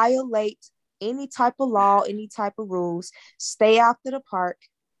violate any type of law, any type of rules, stay after the park,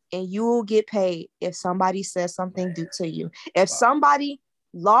 and you will get paid if somebody says something to you. If somebody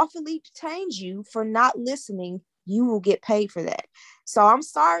lawfully detains you for not listening, you will get paid for that. So I'm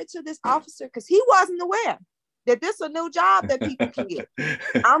sorry to this officer because he wasn't aware that this is a new job that people can get.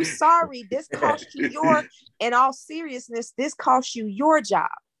 I'm sorry. This cost you in all seriousness, this costs you your job.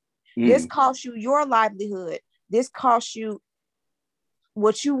 This costs you your livelihood. This costs you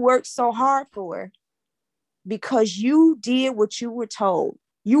what you worked so hard for because you did what you were told.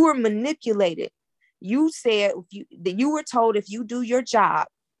 You were manipulated. You said that you were told if you do your job,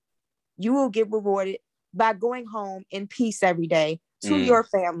 you will get rewarded by going home in peace every day to your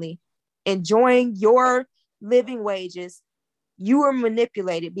family, enjoying your living wages. You were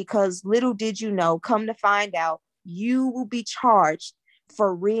manipulated because little did you know, come to find out, you will be charged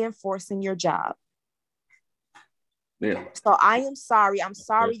for reinforcing your job. Yeah. So I am sorry. I'm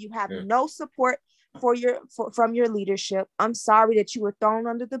sorry you have no support from your leadership. I'm sorry that you were thrown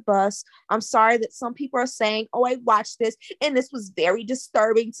under the bus. I'm sorry that some people are saying, oh, I watched this and this was very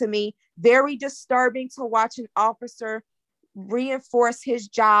disturbing to me. Very disturbing to watch an officer reinforce his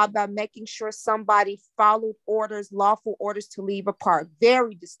job by making sure somebody followed orders, lawful orders to leave a park.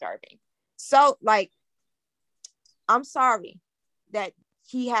 Very disturbing. So, like, I'm sorry that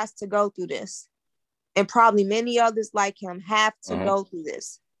he has to go through this. And probably many others like him have to go through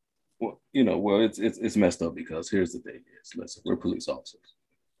this. Well, it's messed up because here's the thing: listen, we're police officers.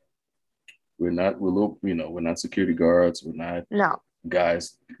 We're not security guards. We're not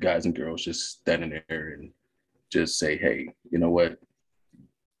guys and girls just standing there and just say, hey, you know what?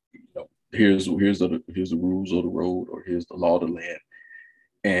 Here's the rules of the road, or here's the law of the land,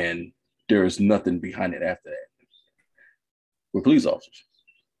 and there is nothing behind it after that. We're police officers.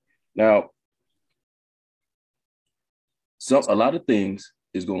 Now, a lot of things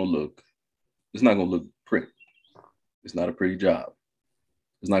it's not going to look pretty. It's not a pretty job.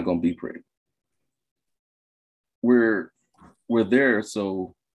 It's not going to be pretty. We're there,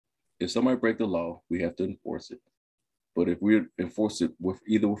 so if somebody break the law, we have to enforce it. But if we enforce it with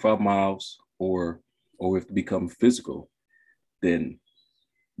our mouths or we have to become physical, then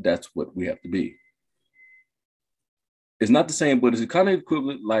that's what we have to be. It's not the same, but it's kind of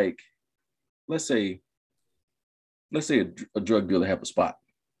equivalent. Like, let's say a drug dealer have a spot.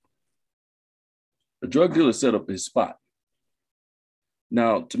 A drug dealer set up his spot.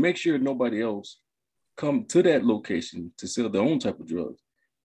 Now, to make sure nobody else come to that location to sell their own type of drugs,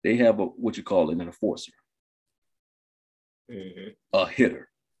 they have what you call an enforcer, a hitter.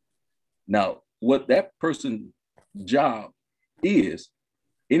 Now, what that person's job is,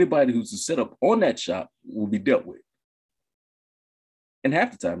 anybody who's set up on that shop will be dealt with. And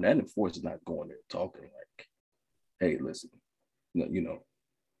half the time, that enforcer is not going there talking like, hey, listen,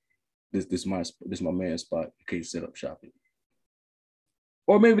 this is my man's spot. You can't set up shopping.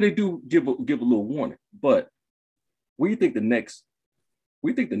 Or maybe they do give a little warning. But what do you think the next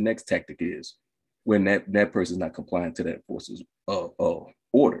tactic is when that person's not complying to that enforcer's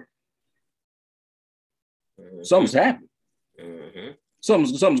order? Something's happened.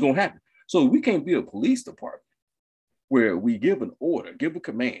 Something's going to happen. So we can't be a police department where we give an order, give a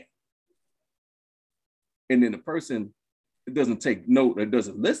command, and then the person doesn't take note or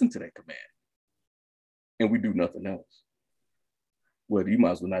doesn't listen to that command, and we do nothing else. Well, you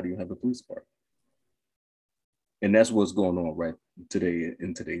might as well not even have a police department. And that's what's going on right today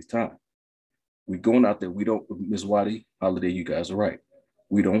in today's time. We're going out there. We don't, Miss Watty, Holiday, you guys are right.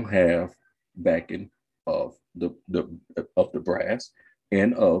 We don't have backing of the brass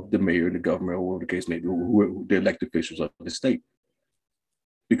and of the mayor, the governor, or whatever the case may be, who the elected officials of the state.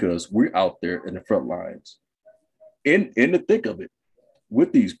 Because we're out there in the front lines, in the thick of it,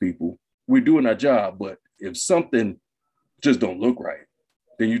 with these people. We're doing our job, but if something just don't look right,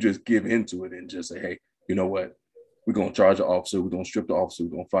 then you just give into it and just say, hey, you know what? We're going to charge the officer. We're going to strip the officer.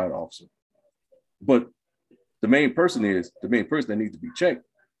 We're going to fire the officer. But the main person that needs to be checked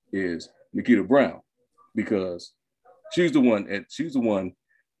is Nikita Brown, because she's the one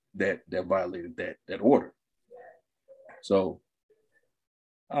that violated that order. So,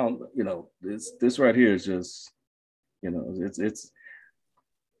 this right here is just, it's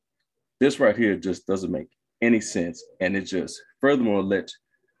this right here just doesn't make any sense. And it just furthermore let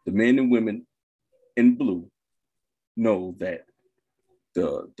the men and women in blue know that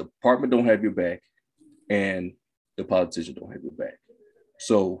the department don't have your back and the politician don't have your back.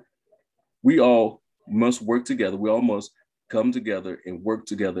 So we all must work together. We all must come together and work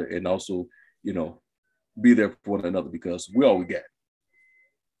together, and also, be there for one another, because we all we got.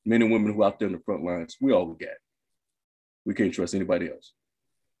 Men and women who are out there in the front lines, we all we got. We can't trust anybody else.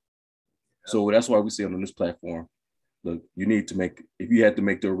 So that's why we say on this platform, look, if you had to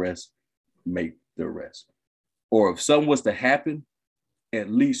make the arrest, make the arrest. Or if something was to happen, at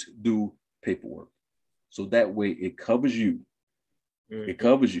least do paperwork. So that way it covers you. It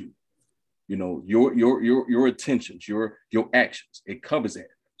covers you. Your intentions, your actions, it covers that.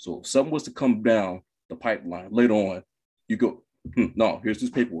 So if something was to come down the pipeline later on, you go, no, here's this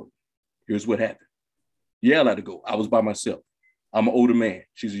paperwork. Here's what happened. Yeah, I let her go. I was by myself. I'm an older man.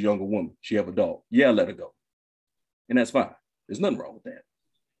 She's a younger woman. She have a dog. Yeah, I let her go. And that's fine. There's nothing wrong with that.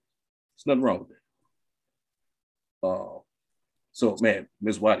 There's nothing wrong with that. So, man,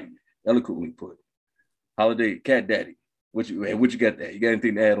 Miss Watty, eloquently put. Holiday, Cat Daddy, what you got there? You got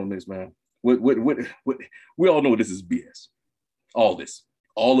anything to add on this, man? What we all know this is BS. All this.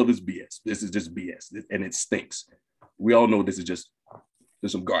 all of it's BS. This is just BS, and it stinks. We all know this is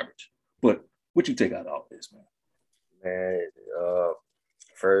some garbage. But what you take out of all this, man? Man,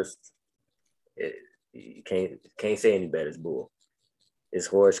 first, you can't say any better. It's bull. It's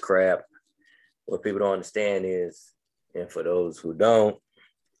horse crap. What people don't understand is, and for those who don't,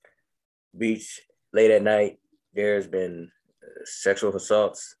 beach late at night, there's been sexual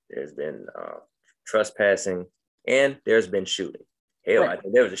assaults, there's been trespassing, and there's been shooting. Hell, Right. I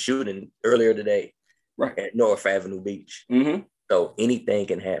think there was a shooting earlier today at North Avenue Beach. Mm-hmm. So anything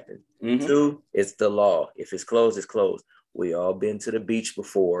can happen. Mm-hmm. 2, it's the law. If it's closed, it's closed. We all been to the beach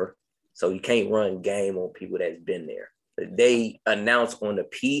before, so you can't run game on people that's been there. They announce on the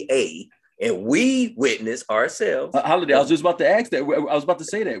PA, and we witness ourselves. Holiday, I was just about to ask that. I was about to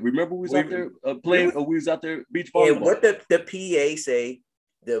say that. Remember we was out there playing, or we was out there beach volleyball. And what the PA say,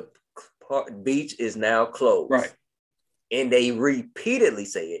 the beach is now closed. Right. And they repeatedly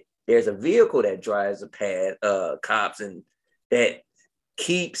say it. There's a vehicle that drives past cops and that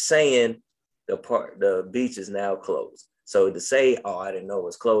keep saying the beach is now closed. So to say, oh, I didn't know it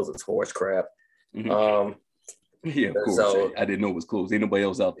was closed, it's horse crap. Mm-hmm. Yeah, of course. So, I didn't know it was closed. Ain't nobody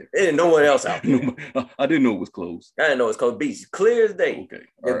else out there. Ain't no one else out there. I didn't know it was closed. I didn't know it's closed. Beach clear as day. Okay.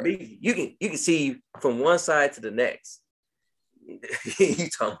 The Right. beach, you can see from one side to the next. You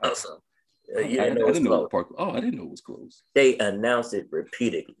talking about something? You didn't know it was closed. I didn't know it was closed. They announced it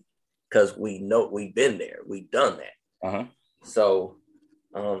repeatedly because we know we've been there. We've done that. Uh-huh. So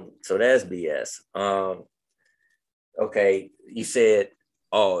that's BS. Okay, you said,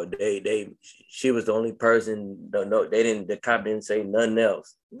 oh, she was the only person. No, the cop didn't say nothing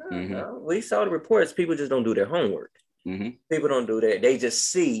else. No, we saw the reports. People just don't do their homework. Mm-hmm. People don't do that. They just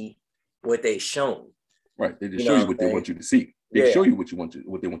see what they shown. Right. They just show you what they want you to see. They show you what they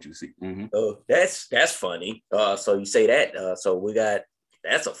want you to see. Mm-hmm. That's funny. So you say that. So we got,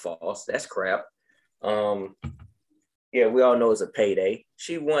 that's a false. That's crap. Yeah, we all know it's a payday.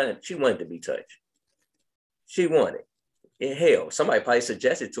 She wanted to be touched. She wanted. And hell, somebody probably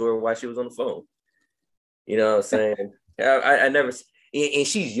suggested to her while she was on the phone. You know what I'm saying? I never, and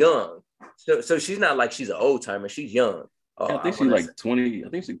she's young. So she's not like she's an old timer. She's young. I think she's like 20. I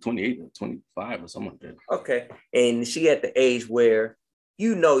think she's 28 or 25 or something like that. Okay. And she at the age where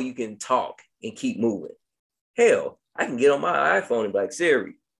you can talk and keep moving. Hell, I can get on my iPhone and be like,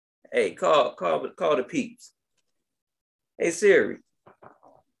 Siri, hey, call the peeps. Hey, Siri.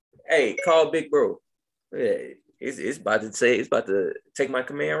 Hey, call Big Bro. Yeah, it's about to take my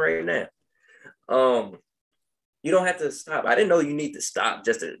command right now. You don't have to stop. I didn't know you need to stop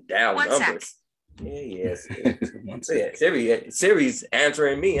just to dial numbers. Yes. Yeah, Siri's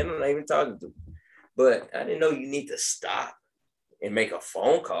answering me. I'm not even talking to. But I didn't know you need to stop and make a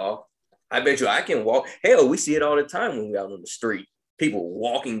phone call. I bet you I can walk. Hell, we see it all the time when we're out on the street. People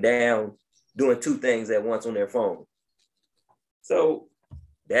walking down, doing two things at once on their phone. So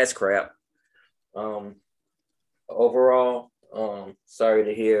that's crap. Overall, sorry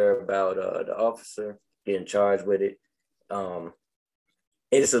to hear about the officer getting charged with it.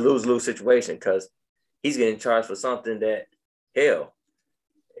 It's a lose-lose situation because he's getting charged for something that, hell,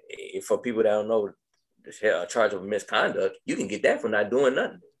 for people that don't know, a charge of misconduct, you can get that for not doing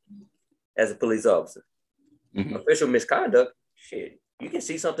nothing as a police officer. Mm-hmm. Official misconduct, shit, you can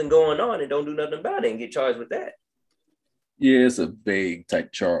see something going on and don't do nothing about it and get charged with that. Yeah, it's a vague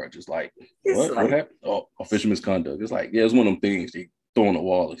type charge. It's like, what happened? Oh, official misconduct. It's like, yeah, it's one of them things they throw on the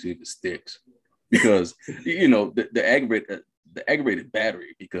wall and see if it sticks. Because, the aggravated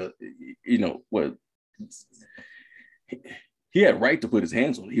battery, because, he had right to put his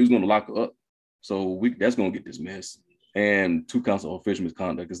hands on it. He was going to lock her up. So that's going to get dismissed. And 2 counts of official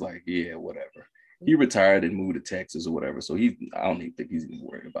misconduct is like, yeah, whatever. He retired and moved to Texas or whatever. So I don't even think he's even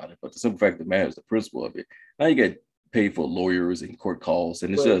worried about it. But the simple fact of the matter is the principle of it. Now you get paid for lawyers and court calls.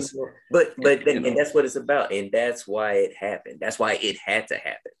 And it's and that's what it's about. And that's why it happened. That's why it had to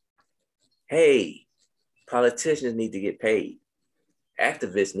happen. Hey, politicians need to get paid.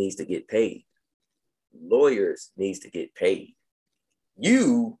 Activists needs to get paid. Lawyers needs to get paid.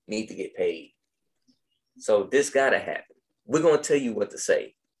 You need to get paid. So this gotta happen. We're gonna tell you what to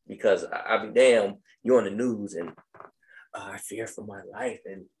say because I'll be damn, you're on the news and I fear for my life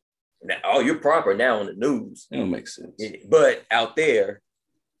and now, you're proper now on the news. That don't make sense. But out there,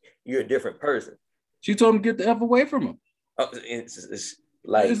 you're a different person. She told him to get the F away from him. It's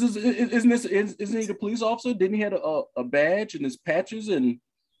like, isn't he the police officer? Didn't he have a badge and his patches and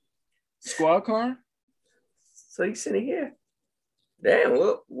squad car? So you sitting here. Damn,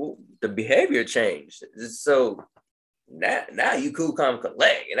 well, the behavior changed. So now you cool, calm,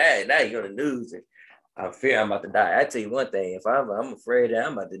 collect. And now you're on the news. And I fear I'm about to die. I tell you one thing, if I'm afraid that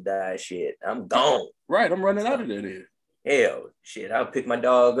I'm about to die, shit, I'm gone. Right, I'm running out of there then. Hell, shit, I'll pick my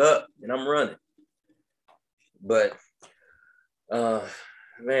dog up and I'm running. But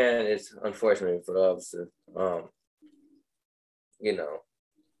man, it's unfortunate for the officer. You know,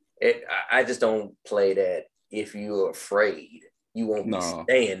 I just don't play that. If you're afraid, you won't be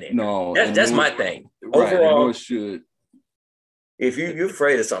staying there. No, that's my thing. Right, Overall, nor should. If you're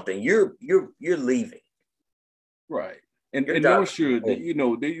afraid of something, you're leaving. Right, and nor should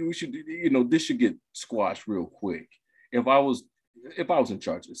we should this should get squashed real quick. If I was in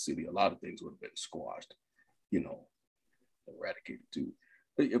charge of the city, a lot of things would have been squashed, eradicated too.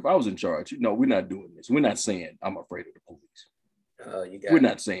 But if I was in charge, we're not doing this. We're not saying I'm afraid of the police. We're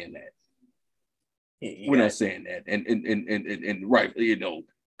not saying that. We're not saying that. And right,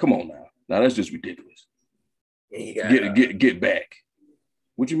 come on now. Now that's just ridiculous. Get back.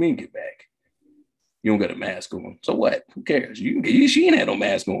 What you mean get back? You don't got a mask on. So what? Who cares? She ain't had no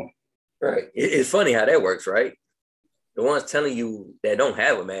mask on. Right. It's funny how that works, right? The ones telling you that don't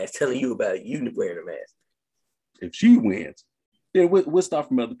have a mask, telling you about you wearing a mask. If she wins, then we'll stop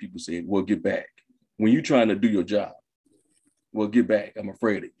from other people saying, well, get back. When you're trying to do your job, well, get back. I'm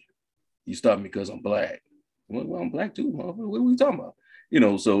afraid of you. You stop me because I'm black. Well, I'm black too. What are we talking about?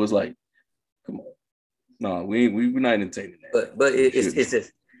 So it's like, come on. No, we're not entertaining that. But it's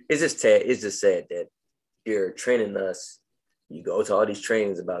just sad that you're training us. You go to all these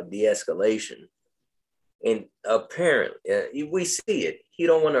trainings about de-escalation, and apparently we see it. He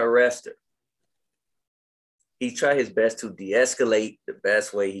don't want to arrest her. He tried his best to de-escalate the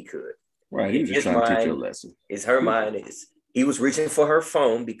best way he could. Right, he was just trying to teach her a lesson. Her mind is he was reaching for her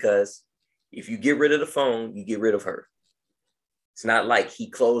phone because if you get rid of the phone, you get rid of her. It's not like he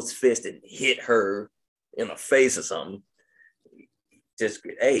closed fist and hit her in the face or something.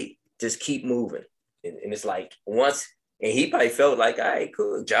 Just keep moving. And it's like once, and he probably felt like, all right,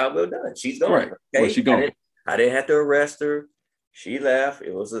 cool, job well done. She's gone. Right. Okay? Well, she gone. I didn't have to arrest her. She left.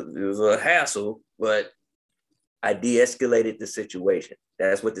 It was a hassle, but I de-escalated the situation.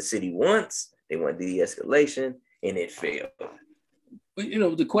 That's what the city wants. They want de-escalation, and it failed. But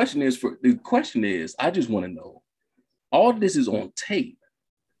the question is, I just want to know, all this is on tape.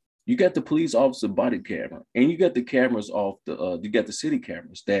 You got the police officer body camera, and you got the cameras you got the city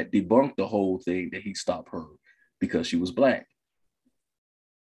cameras that debunked the whole thing that he stopped her because she was black.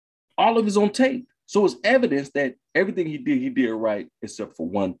 All of it's on tape. So it's evidence that everything he did right, except for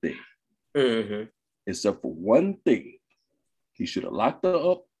one thing. Mm-hmm. Except for one thing. He should have locked her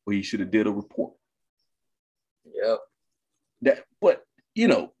up, or he should have did a report. Yep. But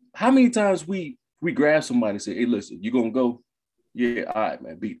how many times we grab somebody and say, hey, listen, you gonna go? Yeah, all right,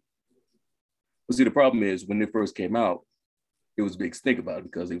 man, beat it. But see, the problem is when it first came out, it was a big stink about it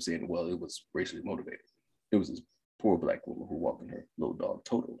because they were saying, well, it was racially motivated. It was this poor black woman who walking her little dog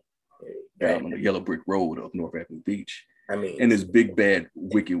Toto down on the yellow brick road of North Avenue Beach. And this big bad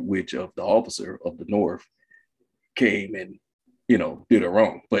wicked witch of the officer of the North came and did her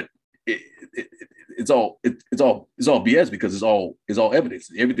wrong. But it's all BS because it's all evidence.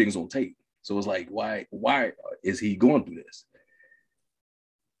 Everything's on tape. So it's like, why is he going through this?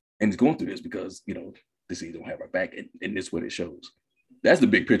 And he's going through this because the city don't have our back, and this is what it shows. That's the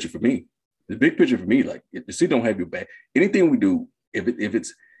big picture for me. The big picture for me, like if the city don't have your back, anything we do, if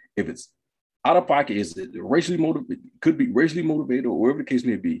it's out of pocket, is it racially motivated? Could be racially motivated, or whatever the case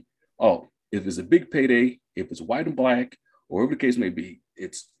may be. Oh, if it's a big payday, if it's white and black, or whatever the case may be,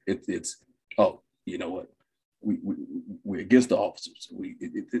 it's oh, you know what? We're against the officers.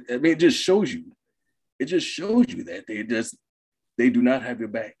 It just shows you. It just shows you that they do not have your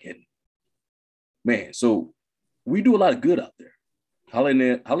back. And man, so we do a lot of good out there.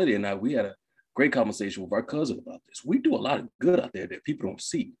 Holiday and I, we had a great conversation with our cousin about this. We do a lot of good out there that people don't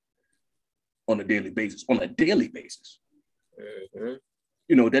see on a daily basis.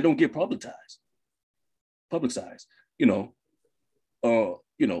 Mm-hmm. That don't get publicized. A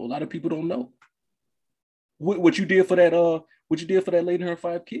lot of people don't know what you did for that. What you did for that lady and her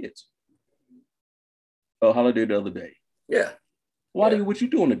 5 kids. Holiday the other day. Yeah. What you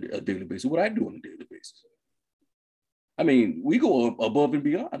do on a daily basis? What I do on a daily basis. I mean, we go above and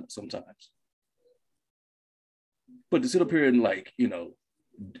beyond sometimes. But to sit up here and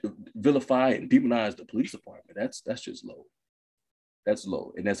vilify and demonize the police department, that's just low. That's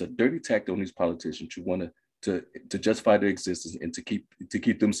low, and that's a dirty tactic on these politicians who want to justify their existence and to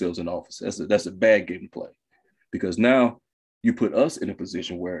keep themselves in office. That's a bad game to play, because now you put us in a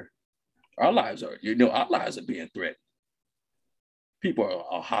position where our lives are being threatened. People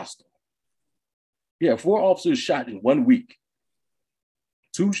are hostile. Yeah, 4 officers shot in 1 week.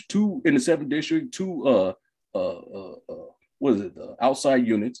 two in the 7th district, two what is it? Outside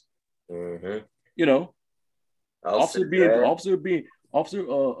units. Mm-hmm. You know, officer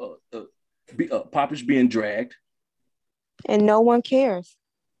Popish being dragged, and no one cares.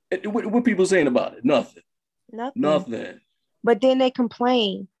 What people saying about it? Nothing. But then they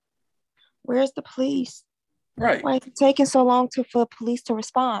complain. Where's the police? Right. Why is it taking so long for police to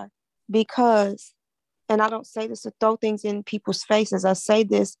respond? Because, and I don't say this to throw things in people's faces. I say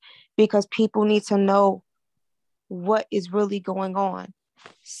this because people need to know what is really going on.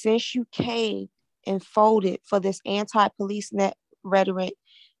 Since you caved and folded for this anti-police net rhetoric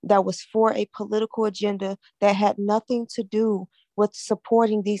that was for a political agenda that had nothing to do with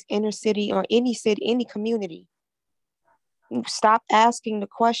supporting these inner city or any city, any community, stop asking the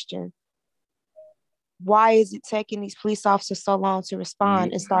question, why is it taking these police officers so long to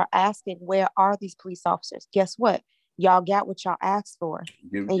respond, and start asking, where are these police officers? Guess what? Y'all got what y'all asked for,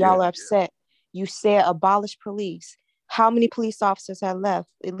 and y'all are upset. You said abolish police. How many police officers had left?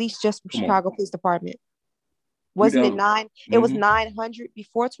 At least just from Chicago Police Department. Wasn't it 9? It was 900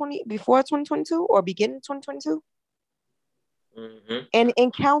 before 2022 or beginning of 2022? And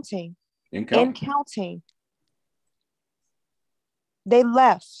in counting. They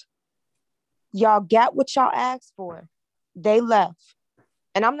left. Y'all got what y'all asked for. They left.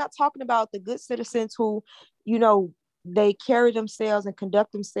 And I'm not talking about the good citizens who, you know, they carry themselves and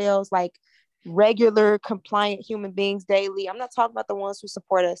conduct themselves like regular compliant human beings daily. I'm not talking about the ones who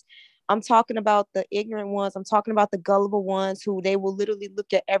support us. I'm talking about the ignorant ones. I'm talking about the gullible ones who they will literally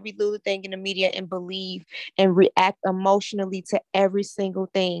look at every little thing in the media and believe and react emotionally to every single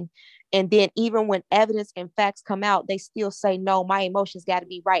thing. And then even when evidence and facts come out, they still say, no, my emotions got to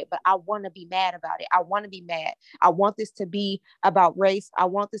be right, but I want to be mad about it. I want to be mad. I want this to be about race. I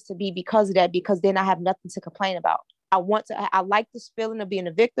want this to be because of that, because then I have nothing to complain about. I like this feeling of being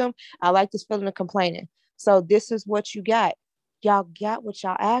a victim. I like this feeling of complaining. So this is what you got. Y'all got what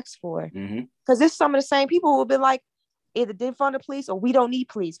y'all asked for. Because it's some of the same people who have been like, either defund the police or we don't need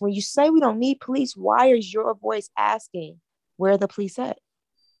police. When you say we don't need police, why is your voice asking where are the police at?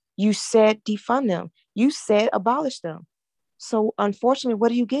 You said defund them. You said abolish them. So unfortunately,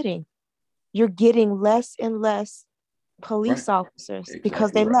 what are you getting? You're getting less and less police officers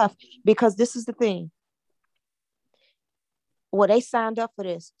because they left. Because this is the thing. Well, they signed up for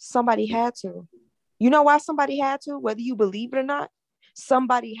this. Somebody had to. You know why somebody had to? Whether you believe it or not,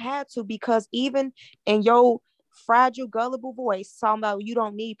 somebody had to, because even in your fragile, gullible voice, talking about you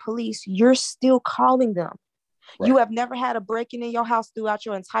don't need police, you're still calling them. You have never had a break-in your house throughout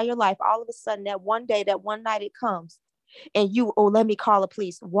your entire life. All of a sudden, that one day, that one night it comes and you, let me call the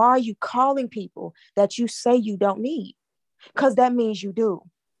police. Why are you calling people that you say you don't need? Because that means you do.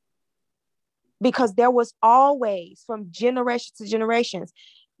 Because there was always, from generation to generations,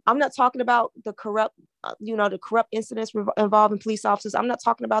 I'm not talking about the corrupt, the corrupt incidents involving police officers. I'm not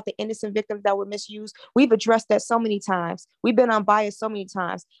talking about the innocent victims that were misused. We've addressed that so many times. We've been unbiased so many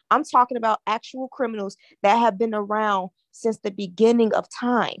times. I'm talking about actual criminals that have been around since the beginning of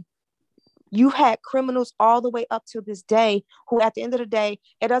time. You had criminals all the way up to this day who, at the end of the day,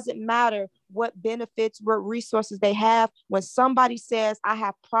 it doesn't matter what benefits, what resources they have. When somebody says, I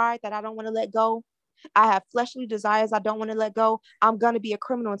have pride that I don't want to let go, I have fleshly desires I don't want to let go, I'm going to be a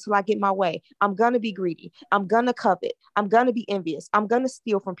criminal until I get my way. I'm going to be greedy. I'm going to covet. I'm going to be envious. I'm going to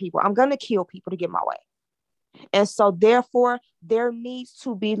steal from people. I'm going to kill people to get my way. And so therefore, there needs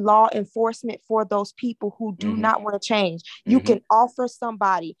to be law enforcement for those people who do not want to change. You can offer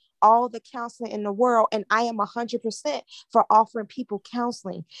somebody all the counseling in the world, and I am 100% for offering people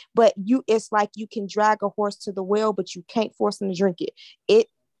counseling, but it's like you can drag a horse to the well, but you can't force them to drink it.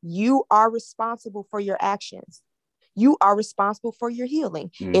 You are responsible for your actions. You are responsible for your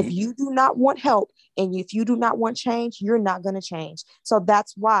healing. If you do not want help and if you do not want change, you're not going to change. So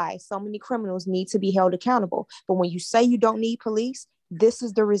that's why so many criminals need to be held accountable. But when you say you don't need police, this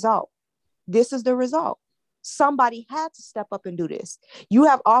is the result. This is the result. Somebody had to step up and do this. You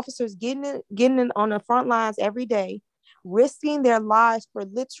have officers getting in on the front lines every day, risking their lives for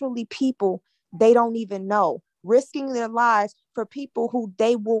literally people they don't even know, risking their lives for people who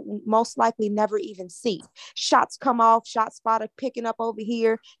they will most likely never even see. Shots come off, shot spotter picking up over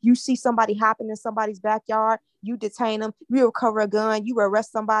here. You see somebody hopping in somebody's backyard, you detain them, you recover a gun, you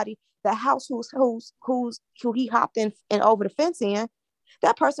arrest somebody. The house who he hopped in and over the fence in,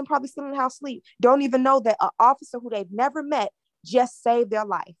 that person probably still in the house sleep. Don't even know that an officer who they've never met just saved their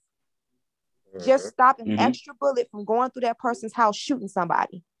life. Just stop an extra bullet from going through that person's house shooting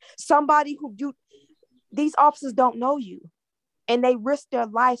somebody. Somebody these officers don't know you. And they risk their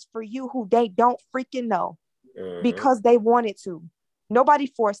lives for you who they don't freaking know because they wanted to. Nobody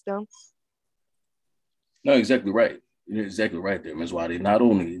forced them. No, exactly right. You're exactly right there, Ms. Watty. Not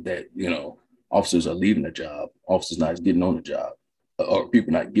only that, officers are leaving the job, officers not getting on the job, or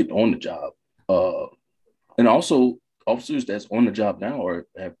people not getting on the job. And also officers that's on the job now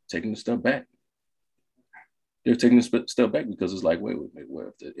have taken a step back. They're taking a step back because it's like, wait,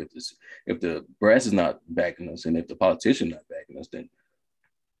 well, if the brass is not backing us, and if the politician not backing us, then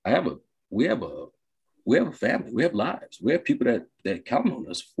we have a family, we have lives, we have people that count on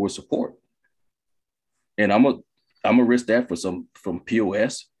us for support. And I'm gonna risk that from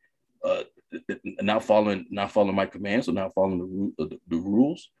POS, not following my commands or not following the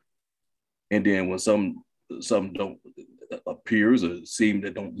rules. And then when some don't appears or seem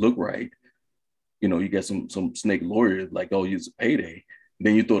that don't look right, you get some snake lawyers like, oh, it's a payday.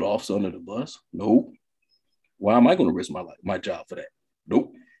 Then you throw the officer under the bus. Nope. Why am I going to risk my job for that?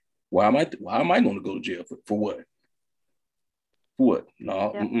 Nope. Why am I going to go to jail for what? For what?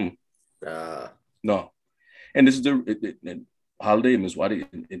 No. Yeah. No. And this is the holiday, Miss Watty,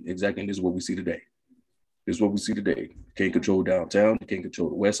 exactly. And this is what we see today. This is what we see today. Can't control downtown. Can't control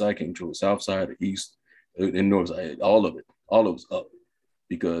the west side. Can't control the south side, the east, and north side. All of it's up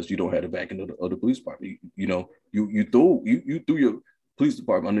because you don't have the backing of the police department. You threw your police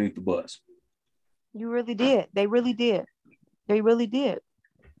department underneath the bus. You really did. They really did. They really did.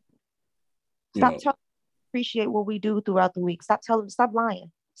 Stop telling appreciate what we do throughout the week. Stop lying.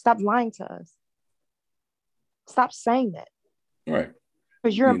 Stop lying to us. Stop saying that. Right.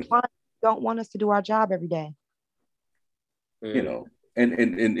 Because you're implying you don't want us to do our job every day.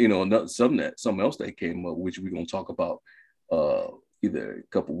 And something else that came up, which we're gonna talk about either a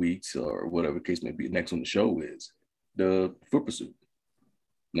couple weeks or whatever the case may be next on the show, is the foot pursuit.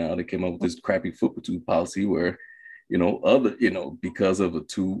 Now they came up with this crappy foot pursuit policy where, because of a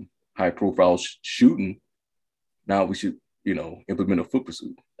too high profile shooting, now we should, implement a foot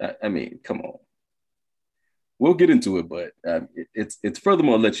pursuit. I mean, come on. We'll get into it, but it's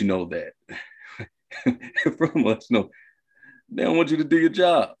furthermore let you know that they don't want you to do your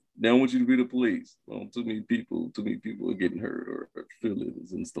job. They don't want you to be the police. Too many people are getting hurt or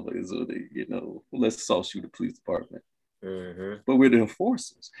feelings and stuff like that. So they, let's all shoot the police department. Mm-hmm. But we're the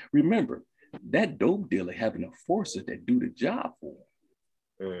enforcers. Remember, that dope dealer have an enforcer that do the job for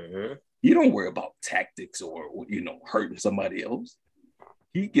him. Mm-hmm. You don't worry about tactics or hurting somebody else.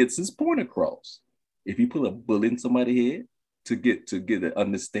 He gets his point across. If you put a bullet in somebody's head to get an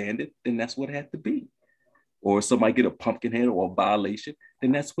understanding, then that's what it had to be. Or if somebody get a pumpkin head or a violation,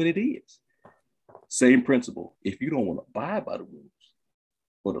 then that's what it is. Same principle. If you don't want to abide by the rules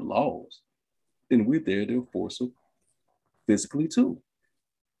or the laws, then we're there to enforce them physically too.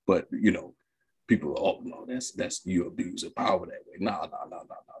 But people are, oh no, that's you abuse of power that way. No.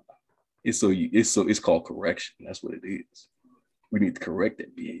 It's called correction. That's what it is. We need to correct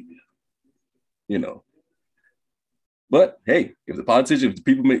that behavior. But hey, if the politicians,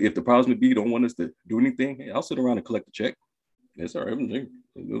 if the powers may be don't want us to do anything, hey, I'll sit around and collect the check. It's all right. Don't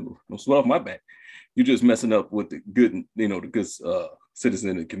sweat off my back. You're just messing up with the good, the good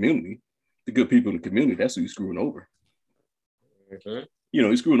citizens in the community, the good people in the community. That's who you're screwing over. Mm-hmm.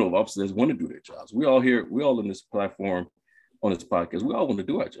 You're screwing over officers that want to do their jobs. We all here, we all in this platform, on this podcast, we all want to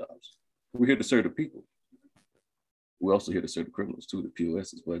do our jobs. We're here to serve the people. We're also here to serve the criminals too, the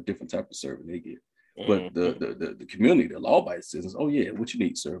POSs, but a different type of serving they get. But the community, the law-abiding citizens, oh yeah, what you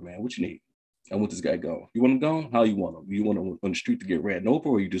need, sir, man? What you need? I want this guy gone. You want him gone? How you want him? You want him on the street to get ran over,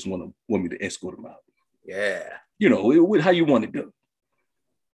 or you just want me to escort him out? Yeah. How you want it done.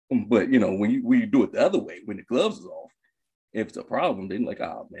 But when you do it the other way, when the gloves is off, if it's a problem, then like,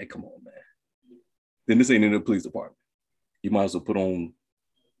 oh man, come on, man. Then this ain't in the police department. You might as well put on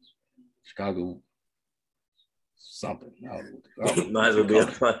Chicago something. Might as well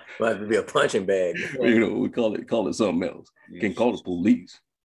be a punching bag. We call it something else. Can't call it police.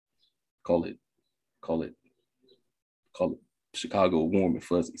 Call it Chicago warm and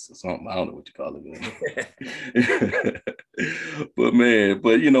fuzzies or something. I don't know what you call it.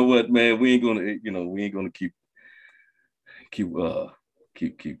 But you know what, man? We ain't gonna keep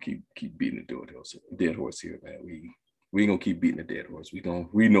beating the dead horse here, man. We ain't gonna keep beating the dead horse.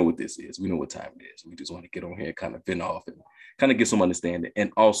 We know what this is. We know what time it is. We just want to get on here and kind of vent off and kind of get some understanding.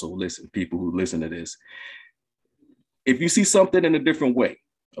 And also, listen, people who listen to this, if you see something in a different way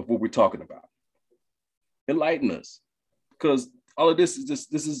of what we're talking about, enlighten us, because all of this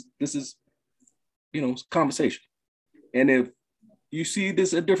is conversation. And if you see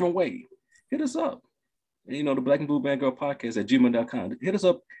this a different way, hit us up. The Black and Blue Vanguard podcast at gmail.com. Hit us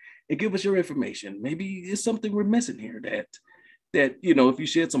up and give us your information. Maybe it's something we're missing here that if you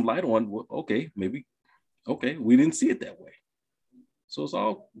shed some light on, well, okay, we didn't see it that way. So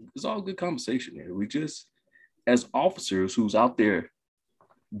it's all good conversation here. We just, as officers who's out there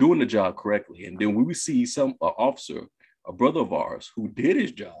doing the job correctly, and then when we see some officer, a brother of ours who did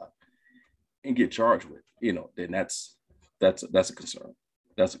his job and get charged with, then that's a concern.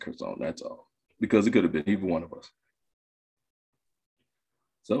 That's a concern. That's all, because it could have been either one of us.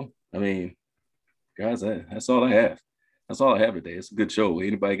 So, I mean, guys, that's all I have. That's all I have today. It's a good show.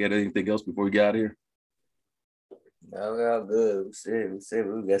 Anybody got anything else before we get out of here? No, we're all good. We said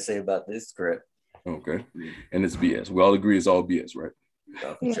what we got to say about this script. Okay. And it's BS. We all agree it's all BS, right?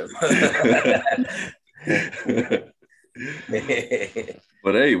 No, sure.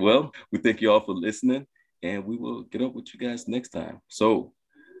 But hey, well, we thank you all for listening, and we will get up with you guys next time. So,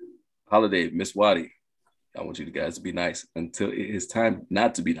 holiday, Miss Watty, I want you guys to be nice until it is time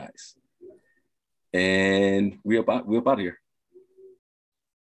not to be nice. And we're up out of here.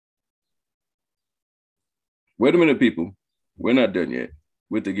 Wait a minute, people. We're not done yet.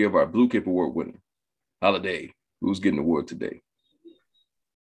 We have to give our Blue Cape Award winner. Holiday, who's getting the award today?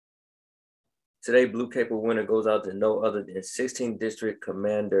 Today, Blue Cape winner goes out to no other than 16th District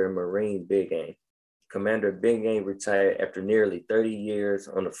Commander Marine Big Game. Commander Big Game retired after nearly 30 years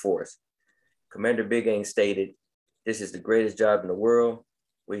on the force. Commander Big Game stated, "This is the greatest job in the world.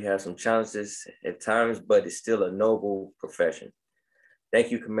 We have some challenges at times, but it's still a noble profession. Thank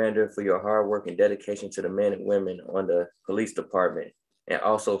you, Commander, for your hard work and dedication to the men and women on the police department, and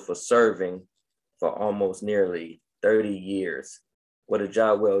also for serving for almost nearly 30 years. What a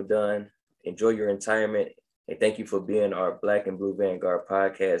job well done. Enjoy your retirement, and thank you for being our Black and Blue Vanguard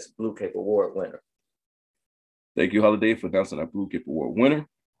podcast Blue Cape Award winner." Thank you, Holiday, for announcing our Blue Cape Award winner.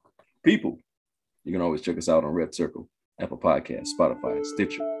 People, you can always check us out on Red Circle, Apple Podcasts, Spotify,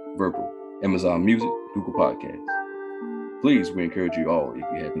 Stitcher, Verbal, Amazon Music, Google Podcasts. Please, we encourage you all, if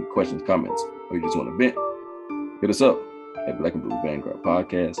you have any questions, comments, or you just want to vent, hit us up at Black and Blue Vanguard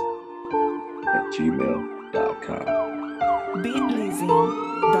Podcast at gmail.com.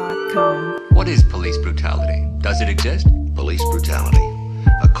 Beatleasing.com. What is police brutality? Does it exist? Police brutality,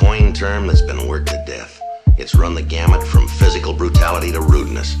 a coined term that's been worked to death. It's run the gamut from physical brutality to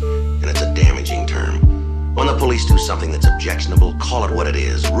rudeness, and it's a damaging term. When the police do something that's objectionable, call it what it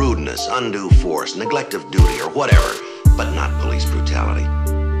is: rudeness, undue force, neglect of duty, or whatever, but not police brutality.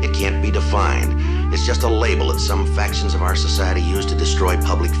 It can't be defined. It's just a label that some factions of our society use to destroy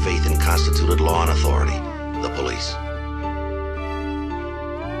public faith in constituted law and authority: the police.